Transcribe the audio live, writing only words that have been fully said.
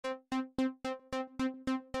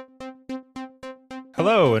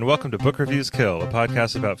Hello, and welcome to Book Reviews Kill, a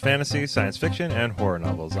podcast about fantasy, science fiction, and horror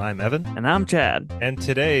novels. I'm Evan. And I'm Chad. And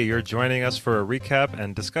today you're joining us for a recap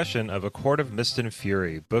and discussion of A Court of Mist and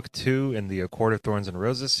Fury, Book 2 in the A Court of Thorns and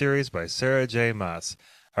Roses series by Sarah J. Maas.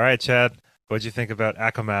 All right, Chad, what'd you think about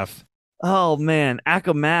ACOMAF? Oh man,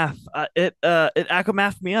 ACOMAF. It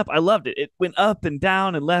ACOMAF'd me up. I loved it. It went up and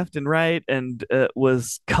down and left and right and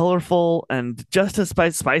was colorful and just as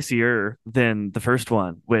spicier than the first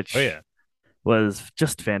one, Oh, which yeah. was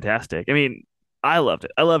just fantastic. I mean, I loved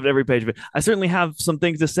it. I loved every page of it. I certainly have some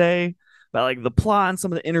things to say about like the plot and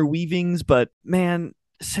some of the interweavings, but man,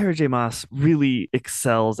 Sarah J. Maas really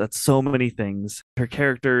excels at so many things. Her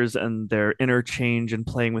characters and their interchange and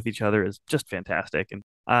playing with each other is just fantastic, and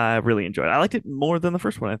I really enjoyed it. I liked it more than the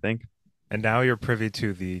first one, I think. And now you're privy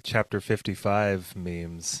to the Chapter 55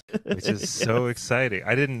 memes, which is so exciting.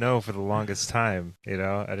 I didn't know for the longest time, I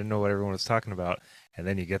didn't know what everyone was talking about, and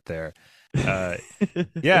then you get there.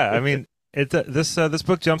 Yeah, I mean, this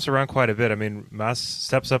book jumps around quite a bit. I mean, Maas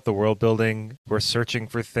steps up the world building. We're searching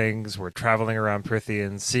for things. We're traveling around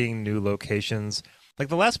Prithian, seeing new locations. Like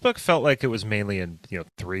the last book felt like it was mainly in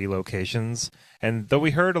 3 locations, and though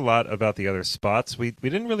we heard a lot about the other spots, we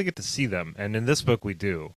didn't really get to see them. And in this book, we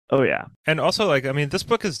do. Oh yeah. And also, like, I mean, this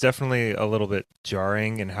book is definitely a little bit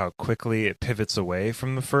jarring in how quickly it pivots away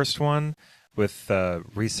from the first one, with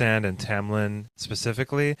Rhysand and Tamlin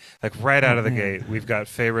specifically. Like right out of the gate, we've got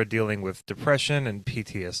Feyre dealing with depression and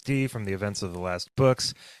PTSD from the events of the last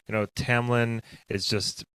books. Tamlin is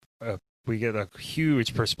just we get a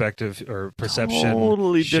huge perspective or perception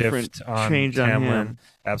Totally shift different on change on Tamlin. him.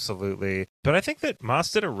 Absolutely. But I think that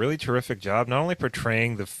Maas did a really terrific job, not only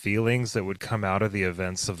portraying the feelings that would come out of the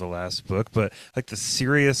events of the last book, but like the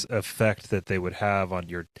serious effect that they would have on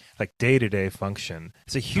your like day-to-day function.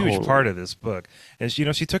 It's a huge part of this book. And she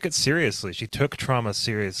took it seriously. She took trauma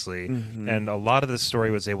seriously. And a lot of this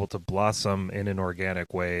story was able to blossom in an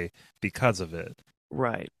organic way because of it.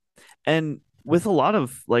 Right. And with a lot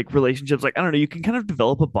of like relationships, like I don't know, you can kind of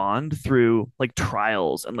develop a bond through like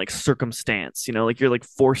trials and like circumstance, like you're like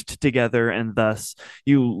forced together and thus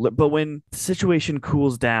but when the situation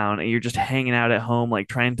cools down and you're just hanging out at home, like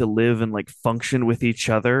trying to live and like function with each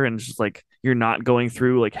other, and just like you're not going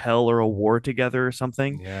through like hell or a war together or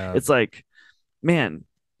something. Yeah. It's like, man,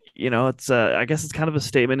 it's I guess it's kind of a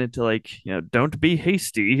statement into like, don't be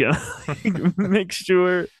hasty. Make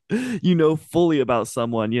sure fully about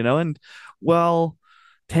someone, and well,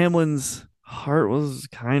 Tamlin's heart was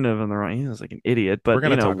kind of in the right. He was like an idiot, but we're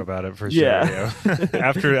gonna talk about it for sure. Yeah.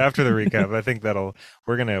 After the recap, I think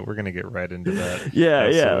we're gonna get right into that. Yeah,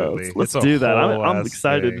 Absolutely. yeah. Let's do that. I'm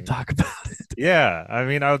excited to thing. talk about it. Yeah, I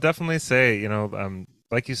mean, I would definitely say,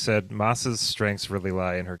 like you said, Maas's strengths really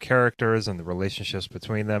lie in her characters and the relationships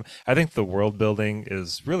between them. I think the world building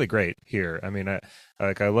is really great here. I mean,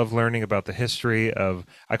 I love learning about the history of,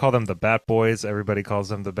 I call them the Bat Boys. Everybody calls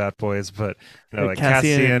them the Bat Boys, but like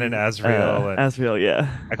Cassian and Azriel. Azriel,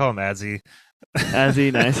 yeah. I call him Adzi.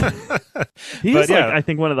 Azzy, nice. He's like, I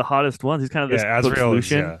think, one of the hottest ones. He's kind of this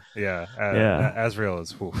solution. Azriel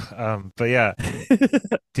is but yeah,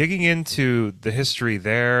 digging into the history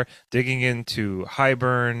there, digging into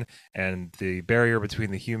Highburn and the barrier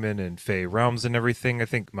between the human and Fey realms and everything. I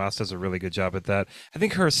think Maas does a really good job at that. I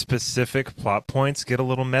think her specific plot points get a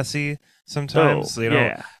little messy sometimes,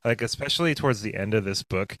 like especially towards the end of this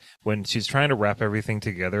book when she's trying to wrap everything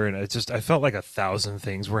together, and I felt like 1,000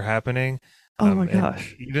 things were happening. Oh my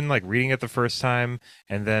gosh. Even like reading it the first time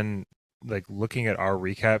and then like looking at our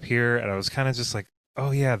recap here, and I was kind of just like,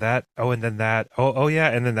 oh yeah, that, oh, and then that, oh yeah,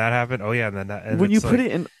 and then that happened, oh yeah, and then that. And when you put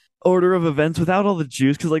it in order of events without all the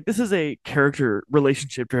juice, because like this is a character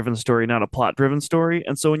relationship driven story, not a plot driven story,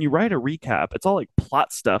 and so when you write a recap, it's all like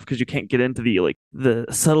plot stuff because you can't get into the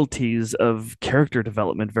subtleties of character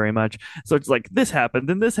development very much. So it's like this happened,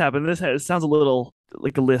 then this happened, it sounds a little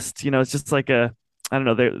like a list. It's just like I don't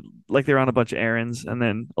know, they're on a bunch of errands, and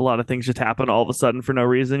then a lot of things just happen all of a sudden for no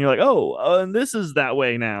reason. You're like, and this is that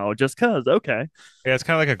way now, just cause. Okay. Yeah, it's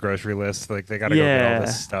kind of like a grocery list. Like they got to go get all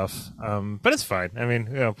this stuff. But it's fine. I mean,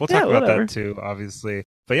 we'll talk about that too, obviously.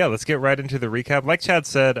 But yeah, let's get right into the recap. Like Chad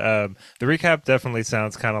said, the recap definitely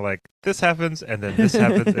sounds kind of like this happens and then this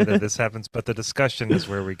happens and then this happens. But the discussion is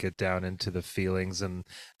where we get down into the feelings and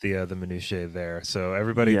the minutiae there. So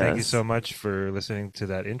everybody, thank you so much for listening to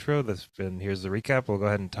that intro. And here's the recap. We'll go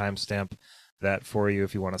ahead and timestamp that for you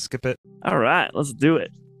if you want to skip it. All right, let's do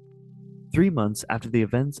it. 3 months after the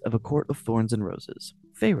events of A Court of Thorns and Roses,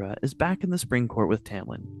 Feyre is back in the Spring Court with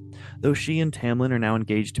Tamlin. Though she and Tamlin are now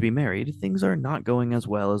engaged to be married, things are not going as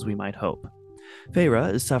well as we might hope.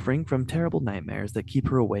 Feyre is suffering from terrible nightmares that keep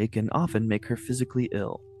her awake and often make her physically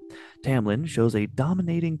ill. Tamlin shows a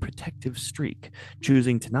dominating protective streak,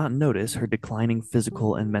 choosing to not notice her declining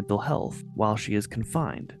physical and mental health while she is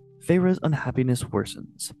confined. Feyre's unhappiness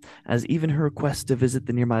worsens, as even her requests to visit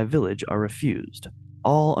the nearby village are refused,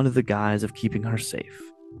 all under the guise of keeping her safe.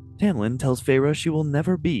 Tamlin tells Feyre she will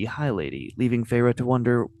never be High Lady, leaving Feyre to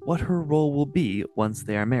wonder what her role will be once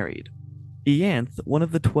they are married. Ianthe, one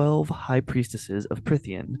of the 12 High Priestesses of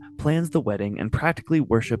Prythian, plans the wedding and practically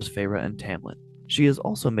worships Feyre and Tamlin. She has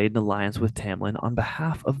also made an alliance with Tamlin on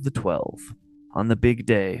behalf of the 12. On the big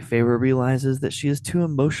day, Feyre realizes that she is too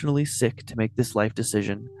emotionally sick to make this life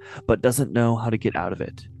decision, but doesn't know how to get out of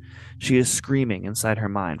it. She is screaming inside her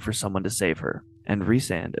mind for someone to save her, and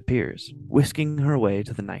Rhysand appears, whisking her away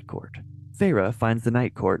to the Night Court. Feyre finds the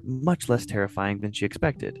Night Court much less terrifying than she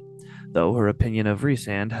expected, though her opinion of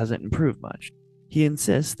Rhysand hasn't improved much. He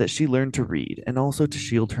insists that she learn to read and also to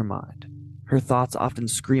shield her mind. Her thoughts often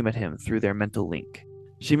scream at him through their mental link.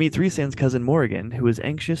 She meets Rhysand's cousin Morrigan, who is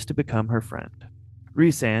anxious to become her friend.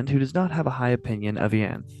 Rhysand, who does not have a high opinion of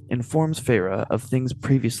Ianthe, informs Feyre of things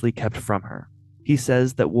previously kept from her. He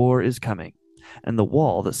says that war is coming, and the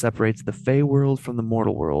wall that separates the Fey world from the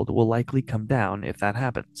mortal world will likely come down if that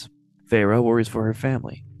happens. Feyre worries for her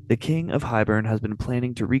family. The king of Hybern has been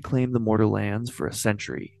planning to reclaim the mortal lands for a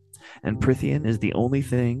century, and Prythian is the only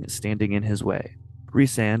thing standing in his way.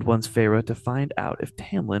 Rhysand wants Feyre to find out if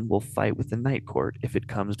Tamlin will fight with the Night Court if it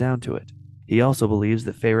comes down to it. He also believes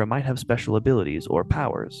that Feyre might have special abilities or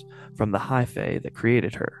powers from the High Fae that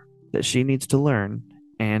created her, that she needs to learn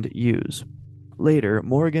and use. Later,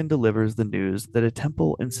 Morrigan delivers the news that a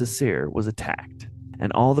temple in Cesir was attacked,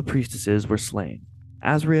 and all the priestesses were slain.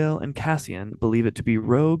 Azriel and Cassian believe it to be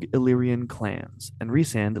rogue Illyrian clans, and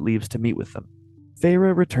Rhysand leaves to meet with them.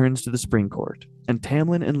 Feyre returns to the Spring Court, and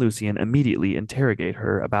Tamlin and Lucian immediately interrogate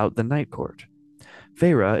her about the Night Court.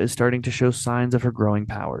 Feyre is starting to show signs of her growing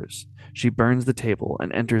powers. She burns the table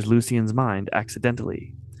and enters Lucian's mind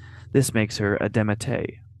accidentally. This makes her a Demeter.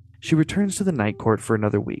 She returns to the Night Court for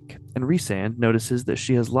another week, and Rhysand notices that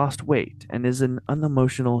she has lost weight and is an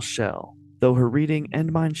unemotional shell, though her reading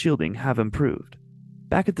and mind shielding have improved.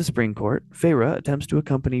 Back at the Spring Court, Feyre attempts to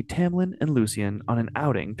accompany Tamlin and Lucian on an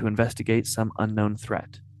outing to investigate some unknown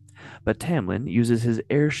threat. But Tamlin uses his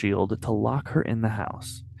air shield to lock her in the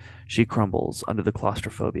house. She crumbles under the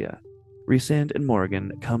claustrophobia. Rhysand and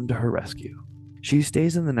Morrigan come to her rescue. She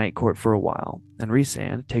stays in the Night Court for a while, and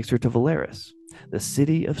Rhysand takes her to Velaris, the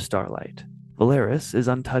City of Starlight. Velaris is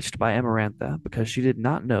untouched by Amarantha because she did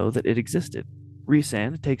not know that it existed.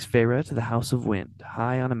 Rhysand takes Feyre to the House of Wind,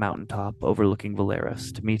 high on a mountaintop overlooking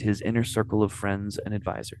Velaris, to meet his inner circle of friends and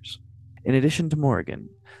advisors. In addition to Morrigan,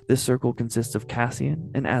 this circle consists of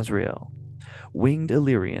Cassian and Azriel, winged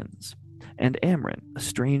Illyrians, and Amren, a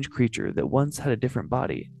strange creature that once had a different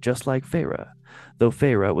body, just like Feyre, though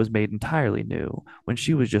Feyre was made entirely new when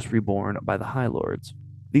she was just reborn by the High Lords.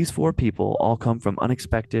 These 4 people all come from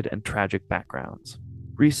unexpected and tragic backgrounds.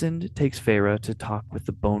 Rhysand takes Feyre to talk with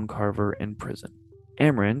the bone carver in prison.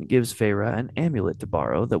 Amren gives Feyre an amulet to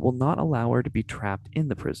borrow that will not allow her to be trapped in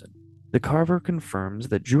the prison. The carver confirms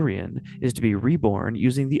that Jurian is to be reborn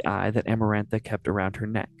using the eye that Amarantha kept around her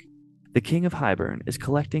neck. The king of Hybern is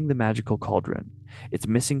collecting the magical cauldron, its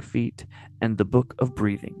missing feet, and the Book of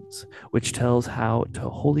Breathings, which tells how to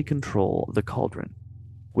wholly control the cauldron.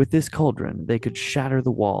 With this cauldron, they could shatter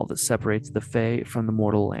the wall that separates the Fae from the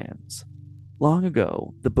mortal lands. Long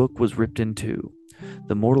ago, the book was ripped in two.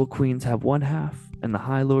 The mortal queens have one half, and the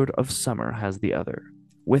High Lord of Summer has the other.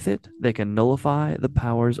 With it, they can nullify the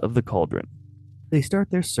powers of the cauldron. They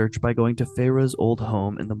start their search by going to Feyre's old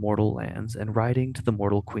home in the mortal lands and writing to the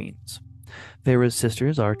mortal queens. Feyre's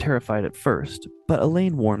sisters are terrified at first, but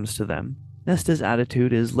Elaine warms to them. Nesta's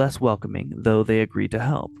attitude is less welcoming, though they agree to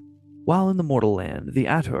help. While in the mortal land, the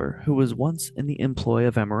Ator, who was once in the employ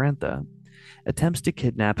of Amarantha, attempts to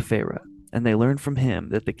kidnap Feyre, and they learn from him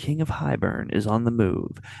that the king of Hybern is on the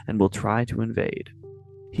move and will try to invade.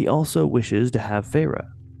 He also wishes to have Feyre.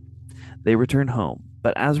 They return home,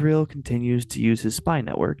 but Azriel continues to use his spy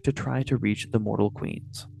network to try to reach the mortal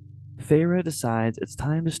queens. Feyre decides it's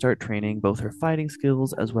time to start training both her fighting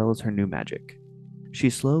skills as well as her new magic. She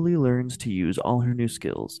slowly learns to use all her new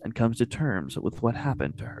skills and comes to terms with what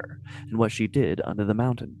happened to her and what she did under the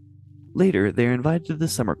mountain. Later, they are invited to the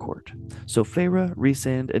Summer Court, so Feyre,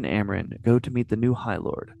 Rhysand, and Amren go to meet the new High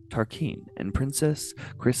Lord, Tarquin, and Princess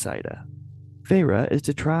Chrysida. Feyre is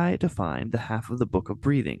to try to find the half of the Book of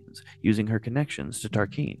Breathings, using her connections to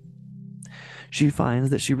Tarquin. She finds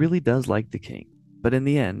that she really does like the king, but in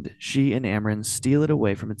the end, she and Amren steal it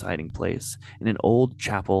away from its hiding place in an old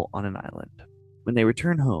chapel on an island. When they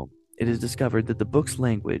return home, it is discovered that the book's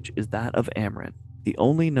language is that of Amren, the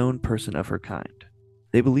only known person of her kind.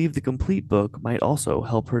 They believe the complete book might also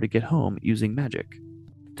help her to get home using magic.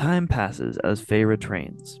 Time passes as Feyre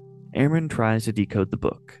trains. Amren tries to decode the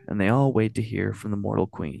book, and they all wait to hear from the mortal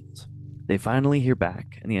queens. They finally hear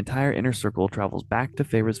back, and the entire inner circle travels back to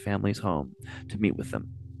Feyre's family's home to meet with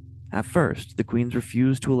them. At first, the queens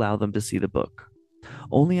refuse to allow them to see the book.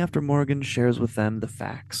 Only after Morgan shares with them the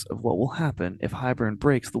facts of what will happen if Hybern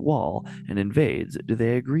breaks the wall and invades do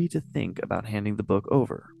they agree to think about handing the book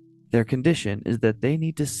over. Their condition is that they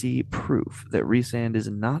need to see proof that Rhysand is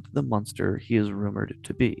not the monster he is rumored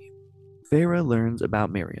to be. Feyre learns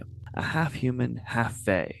about Miriam, a half-human,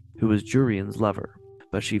 half-fae, who was Jurian's lover,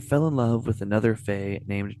 but she fell in love with another fae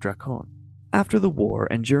named Drakon. After the war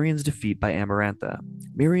and Jurian's defeat by Amarantha,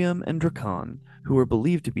 Miriam and Drakon, who were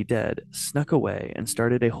believed to be dead, snuck away and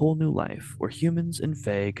started a whole new life where humans and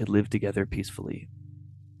fae could live together peacefully.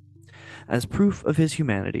 As proof of his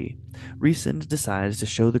humanity, Rhysand decides to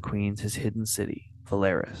show the queens his hidden city,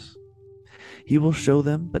 Valeris. He will show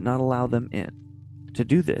them but not allow them in. To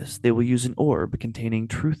do this, they will use an orb containing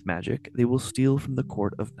truth magic they will steal from the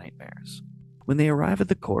Court of Nightmares. When they arrive at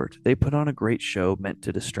the court, they put on a great show meant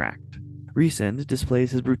to distract. Rhysand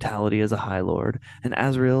displays his brutality as a High Lord, and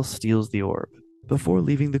Azrael steals the orb. Before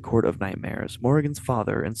leaving the Court of Nightmares, Morrigan's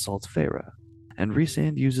father insults Feyre, and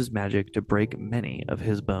Rhysand uses magic to break many of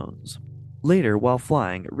his bones. Later, while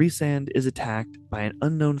flying, Rhysand is attacked by an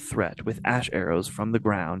unknown threat with ash arrows from the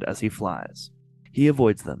ground as he flies. He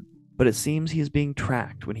avoids them, but it seems he is being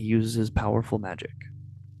tracked when he uses his powerful magic.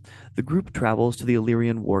 The group travels to the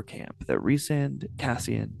Illyrian war camp that Rhysand,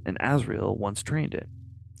 Cassian, and Azrael once trained in.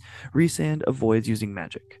 Rhysand avoids using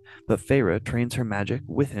magic, but Feyre trains her magic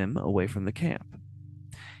with him away from the camp.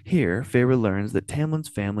 Here, Feyre learns that Tamlin's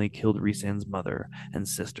family killed Rhysand's mother and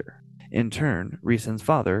sister. In turn, Rhysand's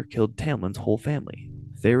father killed Tamlin's whole family.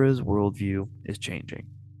 Feyre's worldview is changing.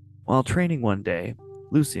 While training one day,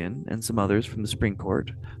 Lucien and some others from the Spring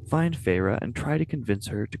Court find Feyre and try to convince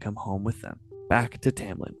her to come home with them, back to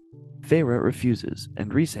Tamlin. Feyre refuses,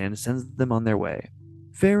 and Rhysand sends them on their way.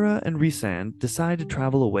 Feyre and Rhysand decide to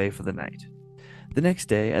travel away for the night. The next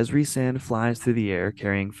day, as Rhysand flies through the air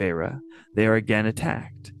carrying Feyre, they are again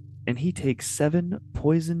attacked, and he takes 7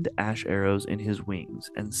 poisoned ash arrows in his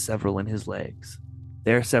wings and several in his legs.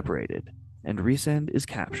 They are separated, and Rhysand is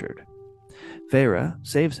captured. Feyre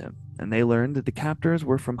saves him, and they learn that the captors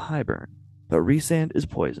were from Hybern, but Rhysand is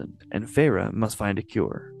poisoned, and Feyre must find a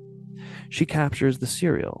cure. She captures the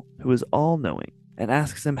Serial, who is all-knowing, and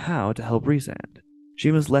asks him how to help Rhysand.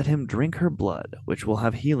 She must let him drink her blood, which will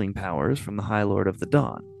have healing powers from the High Lord of the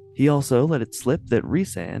Dawn. He also let it slip that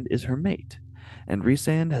Rhysand is her mate, and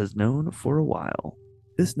Rhysand has known for a while.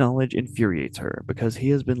 This knowledge infuriates her because he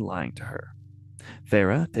has been lying to her.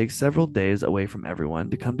 Feyre takes several days away from everyone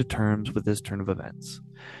to come to terms with this turn of events.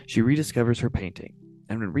 She rediscovers her painting,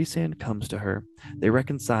 and when Rhysand comes to her, they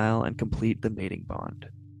reconcile and complete the mating bond.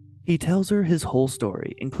 He tells her his whole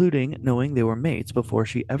story, including knowing they were mates before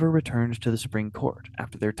she ever returned to the Spring Court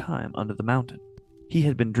after their time under the mountain. He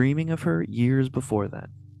had been dreaming of her years before then.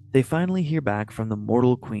 They finally hear back from the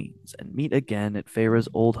mortal queens and meet again at Feyre's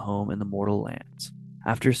old home in the mortal lands.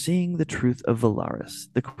 After seeing the truth of Valeris,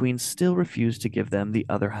 the queens still refuse to give them the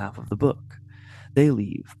other half of the book. They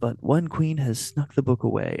leave, but one queen has snuck the book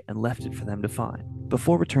away and left it for them to find.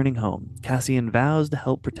 Before returning home, Cassian vows to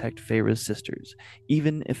help protect Feyre's sisters,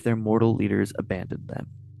 even if their mortal leaders abandoned them.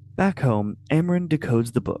 Back home, Amren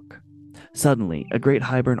decodes the book. Suddenly, a great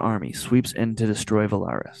Hybern army sweeps in to destroy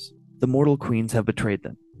Valeris. The mortal queens have betrayed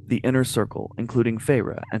them. The inner circle, including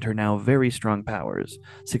Feyre and her now very strong powers,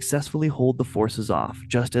 successfully hold the forces off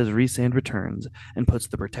just as Rhysand returns and puts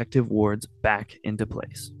the protective wards back into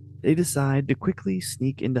place. They decide to quickly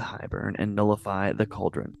sneak into Hybern and nullify the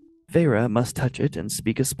cauldron. Feyre must touch it and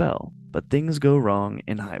speak a spell, but things go wrong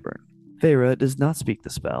in Hybern. Feyre does not speak the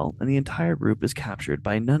spell, and the entire group is captured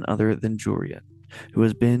by none other than Jurian, who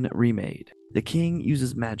has been remade. The king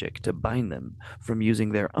uses magic to bind them from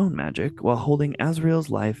using their own magic while holding Azrael's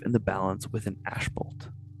life in the balance with an ash bolt.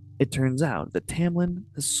 It turns out that Tamlin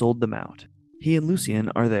has sold them out. He and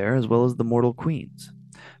Lucien are there as well as the mortal queens.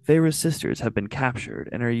 Feyre's sisters have been captured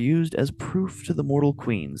and are used as proof to the mortal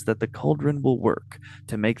queens that the cauldron will work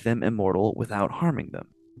to make them immortal without harming them.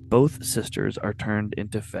 Both sisters are turned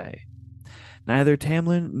into fae. Neither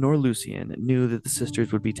Tamlin nor Lucien knew that the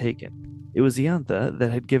sisters would be taken. It was Iantha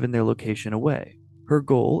that had given their location away. Her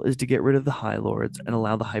goal is to get rid of the High Lords and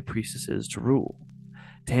allow the High Priestesses to rule.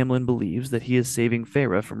 Tamlin believes that he is saving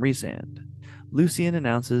Feyre from Rhysand. Lucien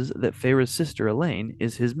announces that Feyre's sister Elaine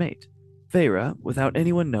is his mate. Feyre, without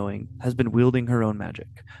anyone knowing, has been wielding her own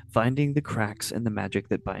magic, finding the cracks in the magic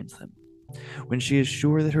that binds them. When she is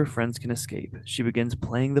sure that her friends can escape, she begins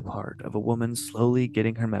playing the part of a woman slowly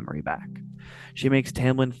getting her memory back. She makes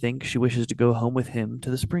Tamlin think she wishes to go home with him to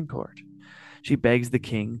the Spring Court. She begs the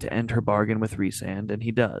king to end her bargain with Rhysand, and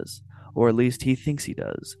he does, or at least he thinks he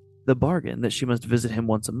does. The bargain that she must visit him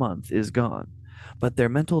once a month is gone, but their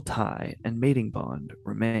mental tie and mating bond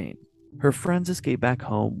remain. Her friends escape back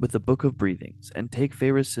home with the Book of Breathings and take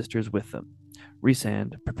Feyre's sisters with them.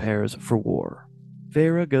 Rhysand prepares for war.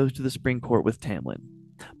 Feyre goes to the Spring Court with Tamlin,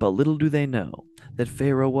 but little do they know that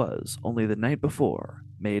Feyre was, only the night before,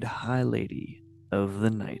 made High Lady of the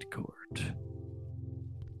Night Court.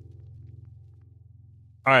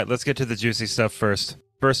 All right, let's get to the juicy stuff first.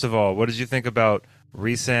 First of all, what did you think about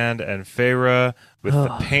Rhysand and Feyre with the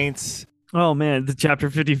paints? Oh man, the chapter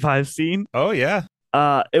 55 scene. Oh yeah.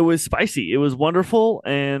 It was spicy. It was wonderful,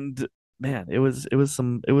 and man, it was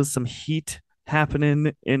some heat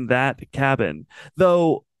happening in that cabin.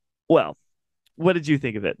 Though, well, what did you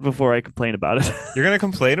think of it before I complain about it? You're gonna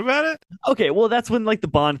complain about it? Okay, well, that's when like the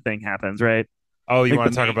bond thing happens, right? Oh, you Like want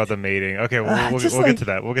the to talk mate. about the mating? Okay, we'll Just get like to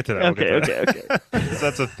that. We'll get to that. okay, We'll get okay, to okay. that.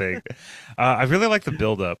 That's a thing. I really like the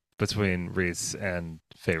build-up between Rhys and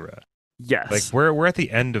Feyre. Like Yes. we're at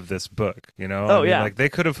the end of this book, you know? Oh I mean, yeah. like they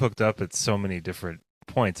could have hooked up at so many different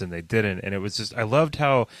points and they didn't. And it was just I loved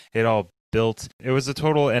how it all built. It was a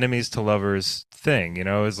total enemies to lovers thing, you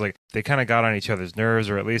know? It was like they kind of got on each other's nerves,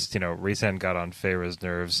 or at least, you know, Rhysand got on Feyre's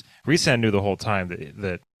nerves. Rhysand knew the whole time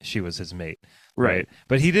that she was his mate, Right.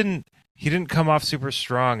 But he didn't come off super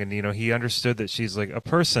strong, and you know he understood that she's like a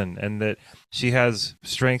person and that she has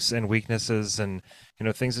strengths and weaknesses, and you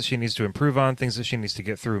know things that she needs to improve on, things that she needs to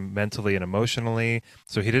get through mentally and emotionally.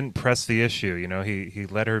 So he didn't press the issue, you know, he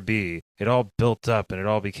let her be. It all built up and it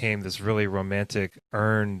all became this really romantic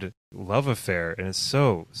earned love affair, and it's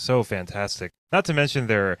so fantastic. Not to mention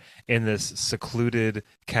they're in this secluded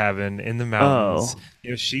cabin in the mountains. Oh, You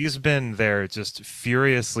know, she's been there just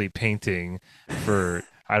furiously painting for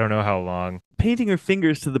I don't know how long. painting her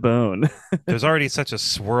fingers to the bone. There's already such a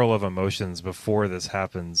swirl of emotions before this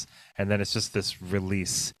happens, and then it's just this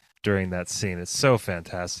release during that scene. It's so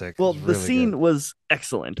fantastic. Well, It's the really good. scene was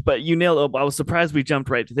excellent, but you nailed it. I was surprised we jumped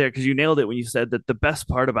right to there because you nailed it when you said that the best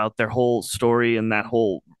part about their whole story and that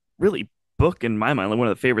whole really book, in my mind, like one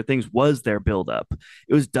of the favorite things was their build up.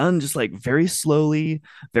 It was done just like very slowly,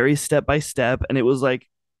 very step by step, and it was like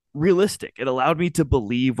realistic. It allowed me to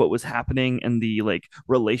believe what was happening, and the like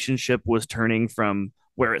relationship was turning from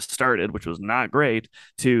where it started, which was not great,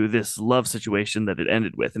 to this love situation that it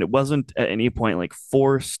ended with. And it wasn't at any point like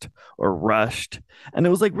forced or rushed. And it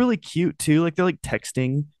was like really cute too. Like they're like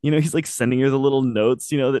texting, you know, he's like sending her the little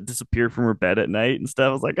notes, you know, that disappear from her bed at night and stuff.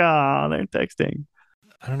 I was like, ah, they're texting.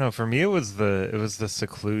 I don't know. For me, it was the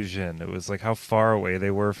seclusion. It was like how far away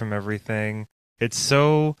they were from everything. It's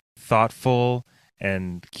so thoughtful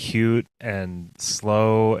and cute and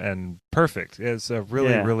slow and perfect. It's a really,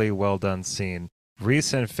 Yeah. really well done scene.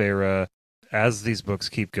 Reese and Feyre, as these books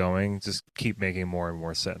keep going, just keep making more and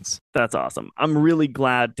more sense. That's awesome. I'm really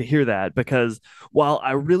glad to hear that because while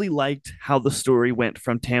I really liked how the story went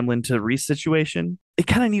from Tamlin to Reese situation, it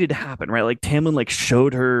kind of needed to happen, right? Like Tamlin like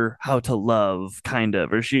showed her how to love, kind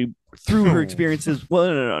of, or she through her experiences. Well,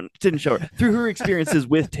 no, didn't show her through her experiences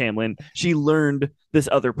with Tamlin. She learned this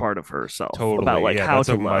other part of herself about Totally. like Yeah, how that's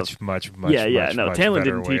to a love. much, Yeah. No, much Tamlin better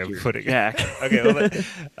didn't way teach of you, putting it. Jack. Okay, well,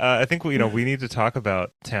 I think we need to talk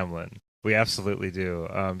about Tamlin. We absolutely do,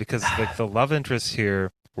 because like the love interests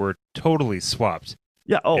here were totally swapped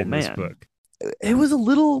Yeah. Oh in this man, book. it was a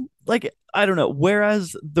little like I don't know.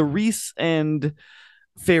 Whereas the Reese and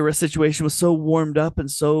Feyre situation was so warmed up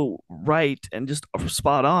and so right and just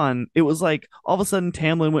spot on. It was like all of a sudden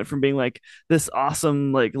Tamlin went from being like this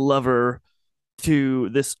awesome like lover to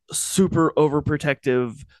this super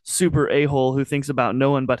overprotective, super a-hole who thinks about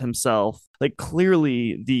no one but himself. Like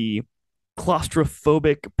clearly the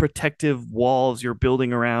claustrophobic protective walls you're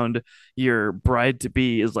building around your bride to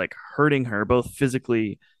be is like hurting her both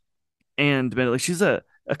physically and mentally. She's a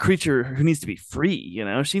creature who needs to be free, you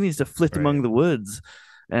know? She needs to flit Right. among the woods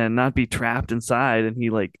and not be trapped inside, and he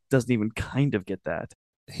like doesn't even kind of get that.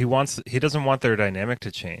 He doesn't want their dynamic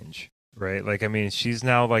to change, right? Like I mean, she's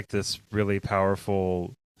now like this really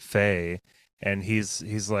powerful fae, and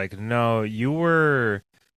he's like, "No, you were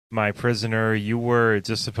my prisoner. You were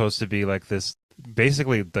just supposed to be like this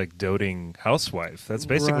basically like doting housewife. That's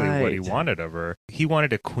basically what he Right. wanted of her. He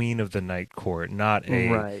wanted a queen of the night court, not a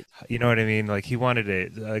Right. you know what I mean? Like he wanted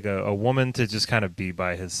a woman to just kind of be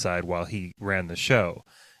by his side while he ran the show.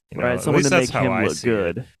 You know, Right. at Someone least to that's make how him I look see it.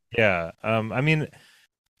 good. Yeah. I mean,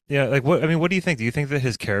 yeah, like what I mean, what do you think? Do you think that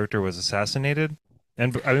his character was assassinated?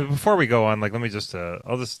 And I mean, before we go on, like, let me just,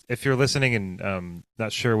 I'll just, if you're listening and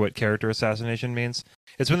not sure what character assassination means,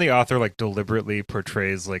 it's when the author like deliberately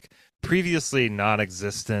portrays like previously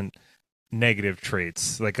non-existent negative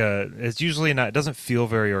traits. Like, it's usually not, it doesn't feel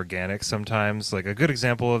very organic sometimes. Like a good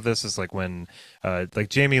example of this is like when,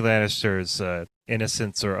 like Jaime Lannister's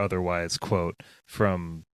 "innocence or otherwise" quote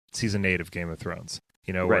from season 8 of Game of Thrones.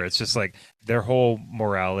 You know, where Right. it's just like their whole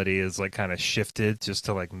morality is like kind of shifted just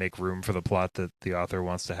to like make room for the plot that the author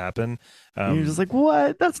wants to happen. And you're just Um, like,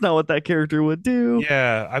 what? That's not what that character would do.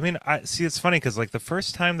 yeah, I mean, I see. It's funny because like the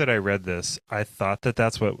first time that I read this, I thought that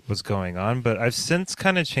that's what was going on, but I've since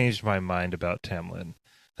kind of changed my mind about Tamlin.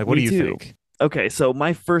 Like, what do Me you too. think? Okay, so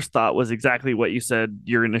my first thought was exactly what you said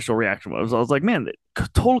your initial reaction was. I was like, man,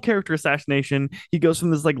 total character assassination. He goes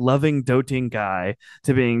from this like loving, doting guy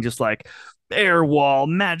to being just like air wall,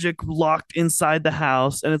 magic locked inside the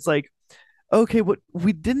house. And it's like, okay, what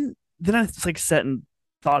we didn't, then I just like sat and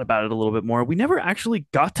thought about it a little bit more. We never actually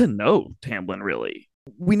got to know Tamlin really.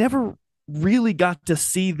 We never really got to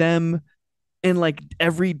see them in like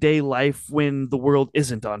everyday life when the world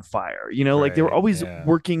isn't on fire. You know, like they were Right. always Yeah.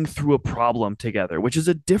 working through a problem together, which is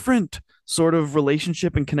a different sort of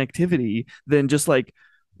relationship and connectivity than just like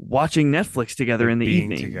watching Netflix together Like in the being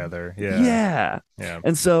evening. together. Yeah. Yeah. Yeah.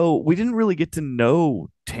 And so we didn't really get to know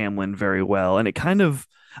Tamlin very well. And it kind of,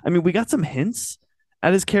 I mean, we got some hints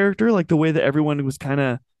at his character, like the way that everyone was kind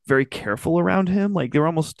of very careful around him. Like they were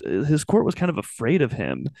almost, his court was kind of afraid of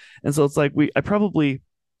him. And so it's like, I probably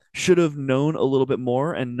should have known a little bit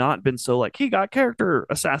more and not been so like he got character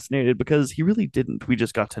assassinated because he really didn't. We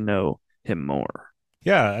just got to know him more.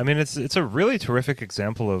 Yeah, I mean it's a really terrific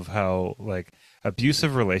example of how like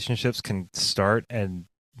abusive relationships can start and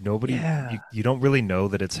nobody Yeah. you don't really know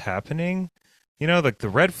that it's happening. You know, like the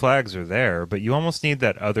red flags are there, but you almost need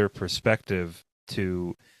that other perspective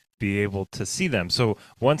to be able to see them. So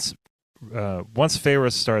once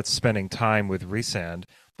Feyre starts spending time with Rhysand,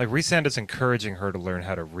 like Rhysand is encouraging her to learn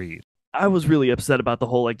how to read. I was really upset about the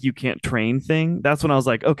whole like you can't train thing. That's when I was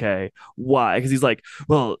like, okay, why? Because he's like,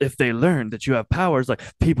 well, if they learned that you have powers, like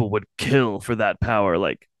people would kill for that power.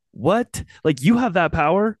 Like, what? Like you have that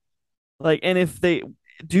power? Like, and if they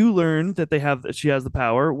do learn that she has the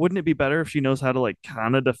power, wouldn't it be better if she knows how to like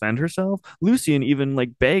kind of defend herself? Lucian even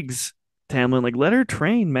like begs Tamlin, like, let her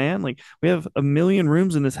train, man. Like, we have a million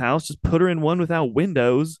rooms in this house. Just put her in one without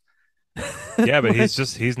windows. Yeah, but Like,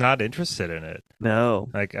 he's not interested in it. no.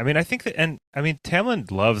 Like, I mean, I think that, and I mean,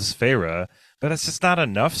 Tamlin loves Feyre, but that's just not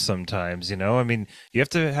enough sometimes, you know? I mean, you have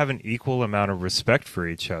to have an equal amount of respect for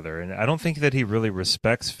each other. And I don't think that he really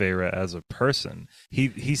respects Feyre as a person.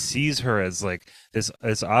 He sees her as like this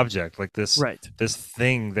object, like Right. this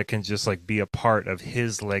thing that can just like be a part of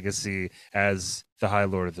his legacy as the High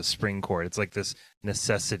Lord of the Spring Court. It's like this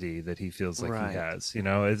necessity that he feels like he Right. has, you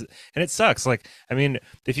know? And it sucks. Like, I mean,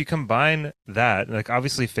 if you combine that, like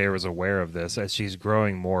obviously Faye was aware of this as she's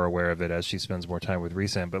growing more aware of it as she spends more time with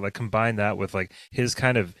Rhysand, but like combine that with like his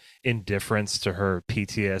kind of indifference to her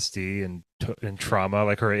PTSD and trauma,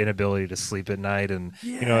 like her inability to sleep at night, and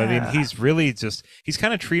you know, I mean, Yeah. he's really just he's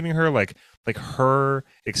kind of treating her like her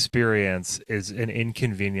experience is an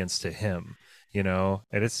inconvenience to him, you know,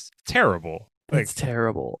 and it's terrible. It's Like,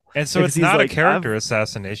 terrible. and so Because it's he's not a like, character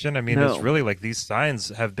assassination. I mean, it's no. really like these signs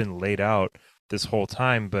have been laid out this whole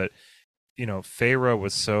time, but you know, Feyre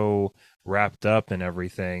was so wrapped up in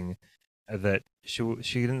everything that she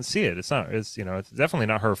didn't see it. It's you know, it's definitely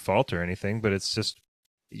not her fault or anything, but it's just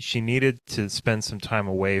she needed to spend some time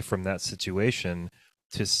away from that situation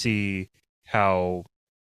to see how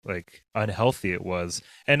like unhealthy it was.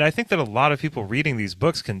 And I think that a lot of people reading these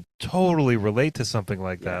books can totally relate to something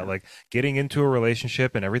like that. Yeah. Like getting into a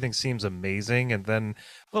relationship and everything seems amazing and then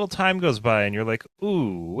a little time goes by and you're like,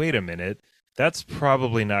 "Ooh, wait a minute. That's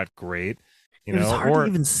probably not great." You It was know, hard to or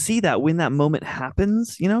even see that when that moment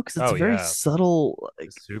happens, you know, because it's oh a very yeah, subtle like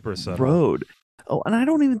it's super subtle. road. Oh, and I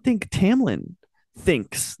don't even think Tamlin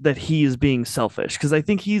thinks that he is being selfish because I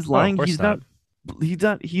think he's Oh, of lying. course not.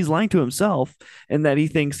 He's lying to himself, and that he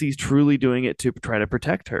thinks he's truly doing it to try to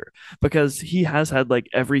protect her because he has had like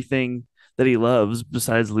everything that he loves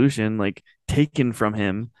besides Lucian like taken from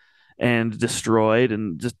him and destroyed,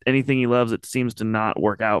 and just anything he loves, it seems to not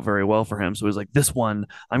work out very well for him. So he's like, this one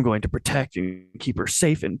I'm going to protect and keep her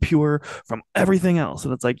safe and pure from everything else.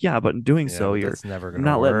 And it's like, yeah, but in doing Yeah, so, but you're that's never gonna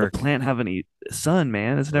not letting the work. plant have any sun,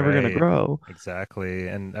 man. It's never going to Right. grow. Exactly.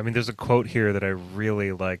 And I mean, there's a quote here that I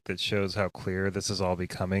really like that shows how clear this is all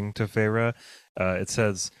becoming to Feyre. It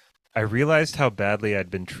says, I realized how badly I'd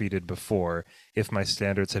been treated before if my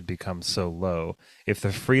standards had become so low, if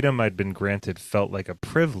the freedom I'd been granted felt like a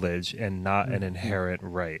privilege and not an Mhm. inherent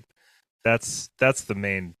right. that's the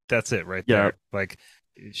main, that's it right Yeah, there. Like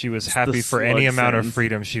she was it's the happy for any slug amount of sentence.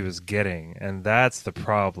 freedom she was getting, and that's the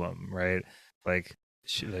problem, right? Like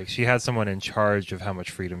she had someone in charge of how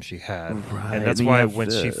much freedom she had. And Right, and that's then you why have when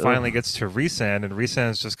she finally gets to Resand, and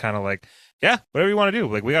Resand is just kind of like, yeah, whatever you want to do.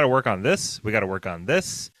 Like we got to work on this, we got to work on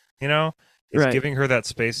this, you know? He's right. giving her that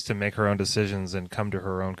space to make her own decisions and come to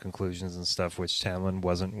her own conclusions and stuff, which Tamlin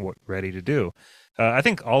wasn't ready to do. I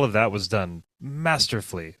think all of that was done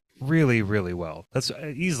masterfully, really, really well. That's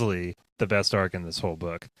easily the best arc in this whole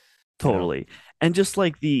book. You know, Totally. And just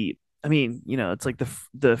like I mean, it's like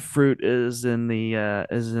the fruit is in the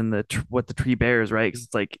what the tree bears, right? Because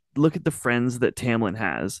it's like look at the friends that Tamlin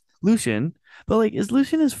has. Lucian, but like is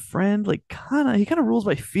Lucian his friend? Like he kind of rules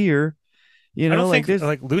by fear, I don't like think there's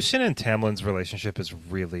like Lucian and Tamlin's relationship is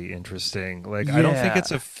really interesting. Like I don't think yeah,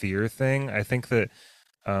 it's a fear thing. I think that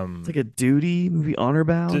it's um like a duty, maybe honor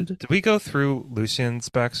bound. did we go through Lucian's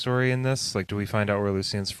backstory in this? Like do we find out where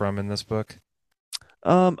Lucian's from in this book?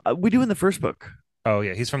 We do in the first book Oh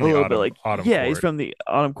yeah, he's from a the little bit like Autumn yeah, he's Court. from the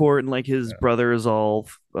Autumn Court and like his Yeah. brothers all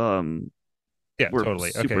Yeah, were totally.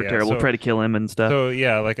 Okay, super yeah. terrible, try to kill him and stuff. So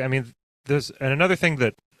yeah, like I mean there's and another thing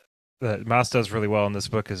that Maas does really well in this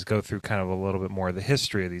book is go through kind of a little bit more of the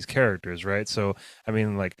history of these characters, right? So, I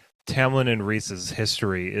mean, like Tamlin and Reese's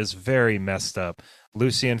history is very messed up.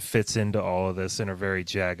 Lucian fits into all of this in a very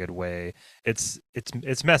jagged way. It's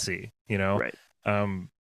messy, you know, Right. um,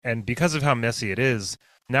 and because of how messy it is,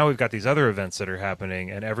 now we've got these other events that are happening,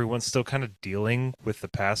 and everyone's still kind of dealing with the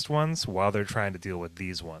past ones while they're trying to deal with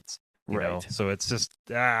these ones. You know, Right. so it's just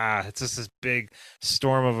this big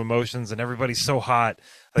storm of emotions, and everybody's so hot,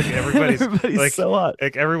 like everybody's Everybody's like so hot.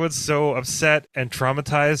 like everyone's so upset and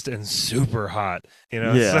traumatized and super hot, you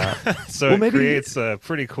know. So Yeah. so Well, it maybe creates a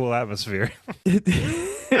pretty cool atmosphere. it,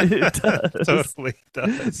 it does. Totally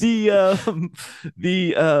does. The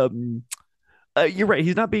the you're right.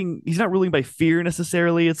 He's not ruling by fear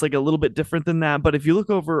necessarily. It's like a little bit different than that. But if you look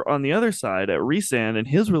over on the other side at Rhysand and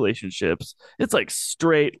his relationships, it's like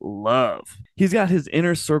straight love. He's got his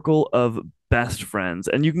inner circle of best friends,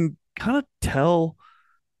 and you can kind of tell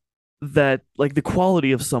that like the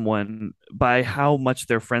quality of someone by how much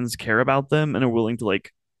their friends care about them and are willing to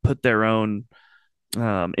like put their own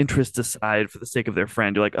interests aside for the sake of their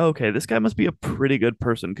friend. You're like, oh, okay, this guy must be a pretty good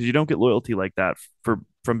person because you don't get loyalty like that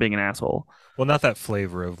from being an asshole. Well, not that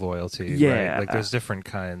flavor of loyalty, right? Like Yeah, there's different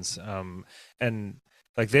kinds. And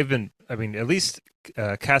like they've been, I mean, at least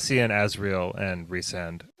Cassian, Asriel, and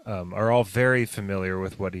Rhysand are all very familiar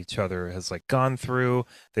with what each other has like gone through.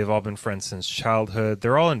 They've all been friends since childhood.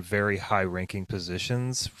 They're all in very high-ranking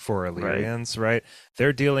positions for right. Illyrians, right?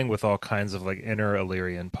 They're dealing with all kinds of like inner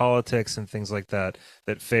Illyrian politics and things like that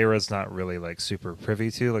that Feyre's not really like super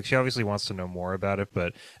privy to. Like she obviously wants to know more about it,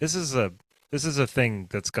 but this is a this is a thing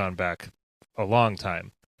that's gone back a long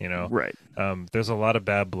time, you know. Right. There's a lot of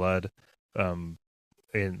bad blood um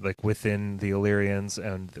in like within the Illyrians,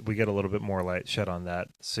 and we get a little bit more light shed on that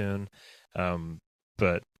soon.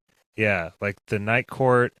 But yeah, like the night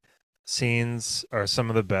court scenes are some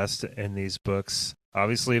of the best in these books.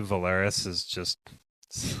 Obviously Valeris is just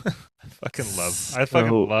I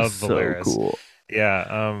fucking love So Valeris. cool.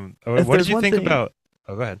 Yeah. If What did there's you one think thing, about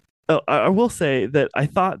Oh, go ahead. oh, I will say that I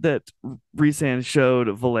thought that Rhysand showed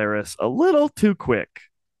Valeris a little too quick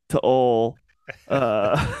to all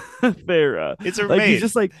Farah. It's her Like he's mate.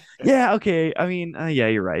 just like, yeah, okay. I mean, yeah,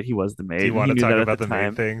 you're right. He was the Do you mate, and want he to knew talk that at the about the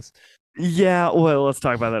mate time. things? Yeah, well, let's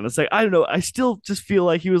talk about that in a sec. I don't know. I still just feel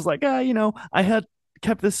like he was like, I had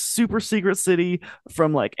kept this super secret city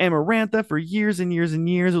from like Amarantha for years and years and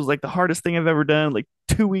years. It was like the hardest thing I've ever done. Like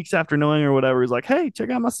 2 weeks after knowing or whatever, he's like, hey, check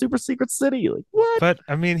out my super secret city. Like, what? But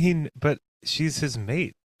I mean, but she's his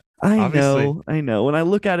mate, I obviously. know, I know. When I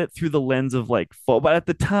look at it through the lens of like fall, but at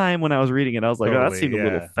the time when I was reading it, I was like, oh, that seemed Totally, a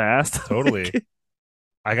little yeah, fast. totally. Like,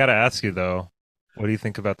 I gotta ask you though, what do you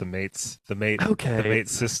think about the okay, mate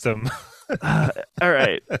system? uh, all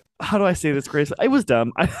right. How do I say this, Grace? It was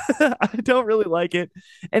dumb. I don't really like it,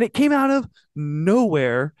 and it came out of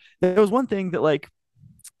nowhere. There was one thing that like,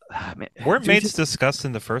 man, Weren't do we mates just discussed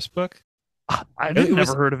in the first book? I It, did it was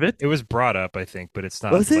never heard of it. it was brought up, I think, but it's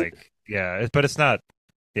not Was it? like yeah, but it's not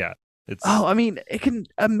yeah, Oh, it's I mean, it can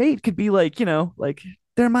a mate could be like, like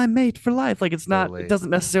they're my mate for life. Like it's not it totally. doesn't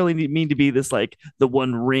necessarily mean to be this like the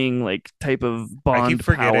one ring like type of I keep bond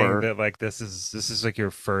forgetting power. that like this is like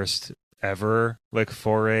your first ever like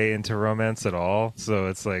foray into romance at all. So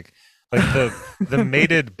it's like the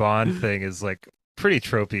mated bond thing is like pretty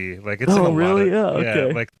tropey. Like it's in a Oh, lot of, really? Yeah, yeah,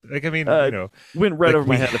 okay. like I mean, Uh, went right like over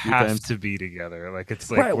my we head a few have times. to be together. Like it's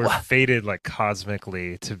like Right, we're fated like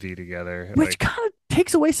cosmically to be together. which Like kind of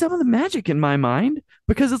takes away some of the magic in my mind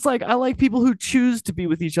because it's like I like people who choose to be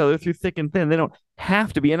with each other through thick and thin. They don't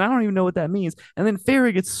have to be, and I don't even know what that means. And then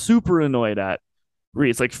Fairy gets super annoyed at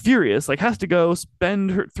Reese, like furious, like has to go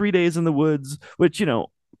spend her 3 days in the woods, which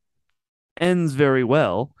ends very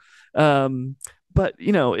well. Um, but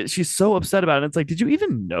she's so upset about it. It's like, did you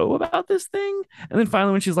even know about this thing? And then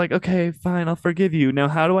finally, when she's like, okay, fine, I'll forgive you. Now,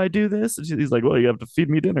 how do I do this? And he's like, well, you have to feed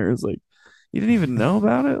me dinner. It's like, you didn't even know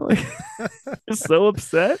about it. Like, you're so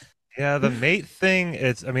upset. yeah, the mate thing,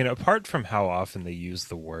 it's, I mean, apart from how often they use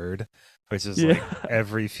the word, which is Yeah, like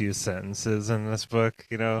every few sentences in this book,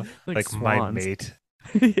 like like swans. my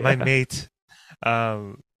Yeah, mate.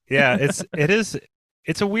 Yeah,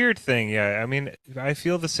 it's a weird thing. Yeah, I mean, I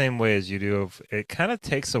feel the same way as you do. It kind of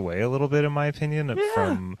takes away a little bit, in my opinion,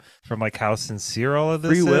 yeah. from like how sincere all of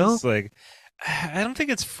Free this will. is. Like, I don't think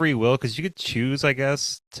it's free will because you could choose, I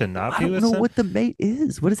guess, to Well, not I be don't with know them. what the mate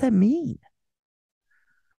is. What does that mean?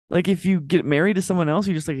 Like, if you get married to someone else,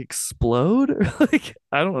 you just like explode? Or like,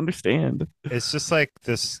 I don't understand. It's just like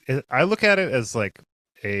this. I look at it as like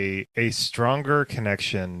a stronger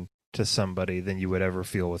connection to somebody than you would ever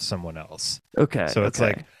feel with someone else. Okay, So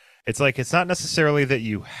okay. it's not necessarily that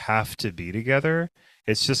you have to be together.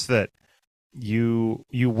 It's just that you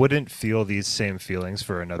wouldn't feel these same feelings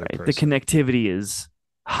for another Right. The person. connectivity is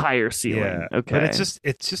higher ceiling. Yeah, but Okay.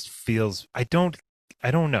 it just feels I don't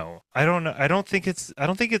know. I don't know. I don't think it's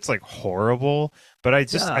like horrible, but I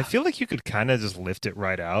Yeah. feel like you could kind of just lift it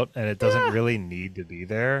right out and it doesn't Yeah. really need to be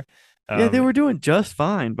there. Yeah, they Um were doing just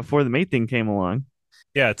fine before the mate thing came along.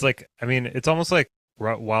 yeah, it's like I mean, it's almost like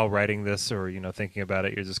while writing this or thinking about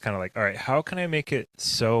it, you're just kind of like, all right, how can I make it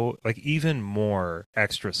so like even more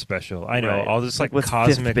extra special? I know, Right. I'll just Like like what's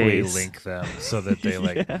fifth cosmically base? link them so that they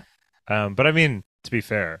like Yeah. but I mean, to be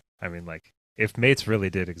fair, I mean like if mates really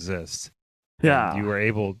did exist and you Yeah. were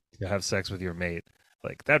able to have sex with your mate,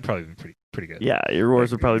 like that'd probably be pretty good. Yeah. Your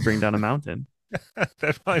roars Like would probably bring down a mountain.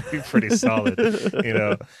 that'd probably be pretty solid, you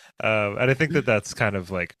know. And I think that that's kind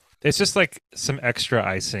of like it's just like some extra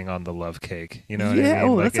icing on the love cake. You know what I Yeah.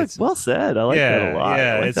 mean? Oh, Like that's like it's well said. I like that a yeah, lot. I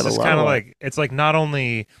yeah. like It's that a just lot, kind a of lot. like it's like not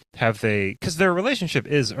only have they because their relationship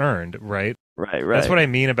is earned, right? Right, That's right. what I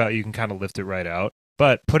mean about you can kind of lift it right out,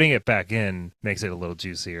 but putting it back in makes it a little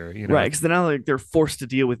juicier. You Right. know? Because now like they're forced to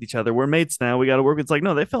deal with each other. We're mates now. We gotta work. It's like,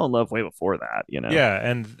 no, they fell in love way before that. Yeah,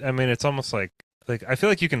 and I mean it's almost like I feel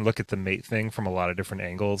like you can look at the mate thing from a lot of different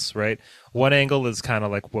angles, right? One angle is kind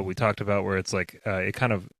of like what we talked about, where it's like it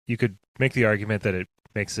kind of you could make the argument that it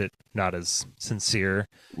makes it not as sincere,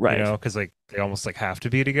 Right. because like they almost like have to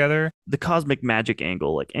be together. The cosmic magic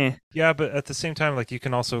angle, like, Yeah, but at the same time, like you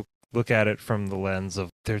can also look at it from the lens of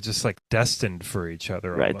they're just like destined for each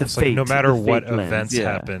other right. The almost. Like no fate, matter the what fate lens. events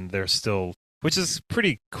Yeah. happen, they're still, which is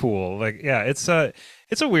pretty cool. Like yeah, it's a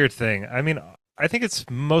weird thing. I mean, I think it's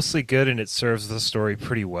mostly good and it serves the story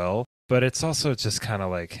pretty well, but it's also just kind of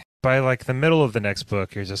like by like the middle of the next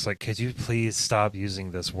book, you're just like, could you please stop using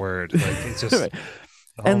this word? Like it's just Right.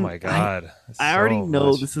 oh And my I god, it's I already so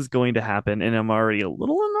know much. this is going to happen, and I'm already a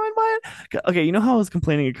little annoyed by it. Okay, you know how I was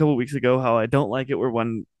complaining a couple weeks ago how I don't like it where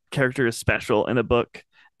one character is special in a book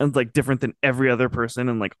and it's like different than every other person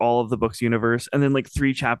in like all of the book's universe, and then like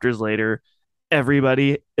 3 chapters later,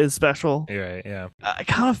 everybody is special. You're right, yeah. I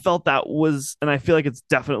kind of felt that was, and I feel like it's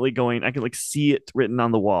definitely going. I can like see it written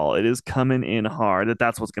on the wall. It is coming in hard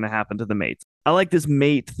that's what's going to happen to the mates. I like this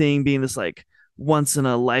mate thing being this like once in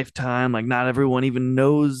a lifetime. Like not everyone even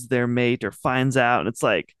knows their mate or finds out, and it's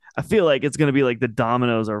like I feel like it's going to be like the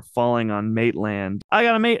dominoes are falling on mate land. I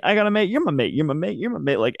got a mate. I got a mate. You're my mate. You're my mate. You're my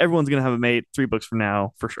mate. Like everyone's going to have a mate 3 books from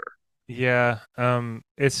now for sure. Yeah,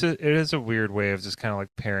 it is a weird way of just kind of like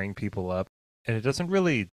pairing people up, and it doesn't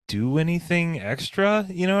really do anything extra.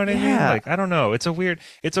 You know what I mean? Yeah. Like I don't know. It's a weird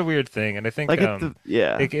thing, and I think Like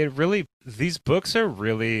yeah. it really these books are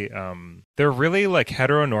really they're really like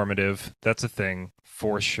heteronormative. That's a thing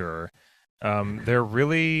for sure. They're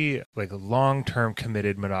really like long-term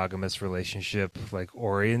committed monogamous relationship like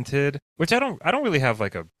oriented, which I don't really have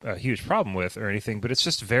like a huge problem with or anything, but it's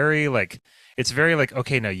just very like it's very like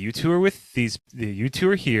okay, now you two are with you two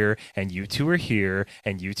are here and you two are here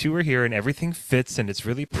and you two are here and everything fits and it's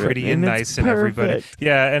really Right. pretty and And it's nice and everybody perfect.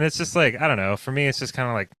 yeah, and it's just like I don't know, for me it's just kind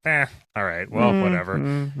of like all right, well, whatever.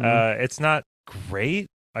 Mm-hmm. It's not great.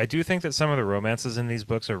 I do think that some of the romances in these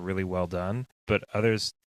books are really well done, but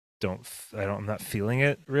others I'm not feeling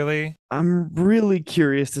it really. I'm really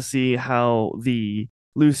curious to see how the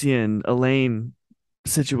Lucian Elaine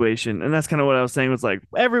situation. And that's kind of what I was saying was like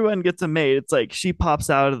everyone gets a mate. It's like she pops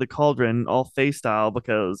out of the cauldron all Fae style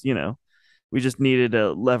because, we just needed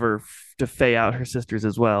a lever to Fae out her sisters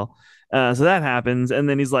as well. So that happens, and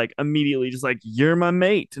then he's like immediately just like, "You're my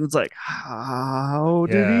mate," and it's like, how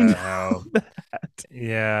did he Yeah, know how that?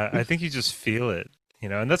 yeah, I think you just feel it,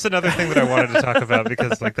 and that's another thing that I wanted to talk about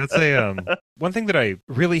because like that's a one thing that I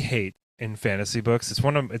really hate in fantasy books. It's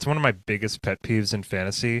one of my biggest pet peeves in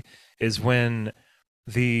fantasy is when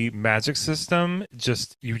the magic system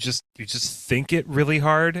just think it really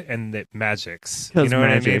hard and it magics. You Because know what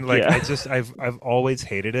I mean? magic, Like yeah. I've always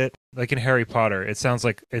hated it. Like in Harry Potter, it sounds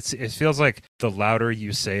like it feels like the louder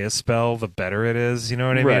you say a spell, the better it is. You know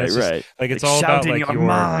what I mean? Right, It's just right. like it's Like all about shouting like your your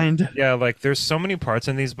mind. yeah, like there's so many parts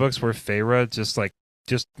in these books where Feyre just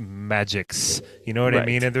magics. You know what I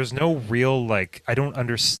mean? Right, And there's no real like I don't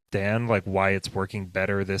understand like why it's working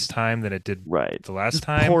better this time than it did right. the last Just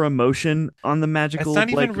time. pour emotion on the It's magical not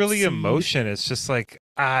even like really seed. emotion. It's just like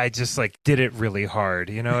I just like did it really hard.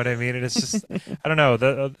 You know what I mean? And it's just I don't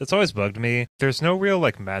know. It's always bugged me. There's no real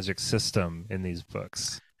like magic system in these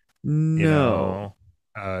books. You No.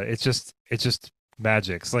 know, it's just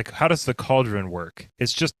magics. Like how does the cauldron work?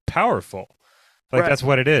 It's just powerful. Like Right. that's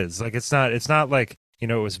what it is. Like it's not like,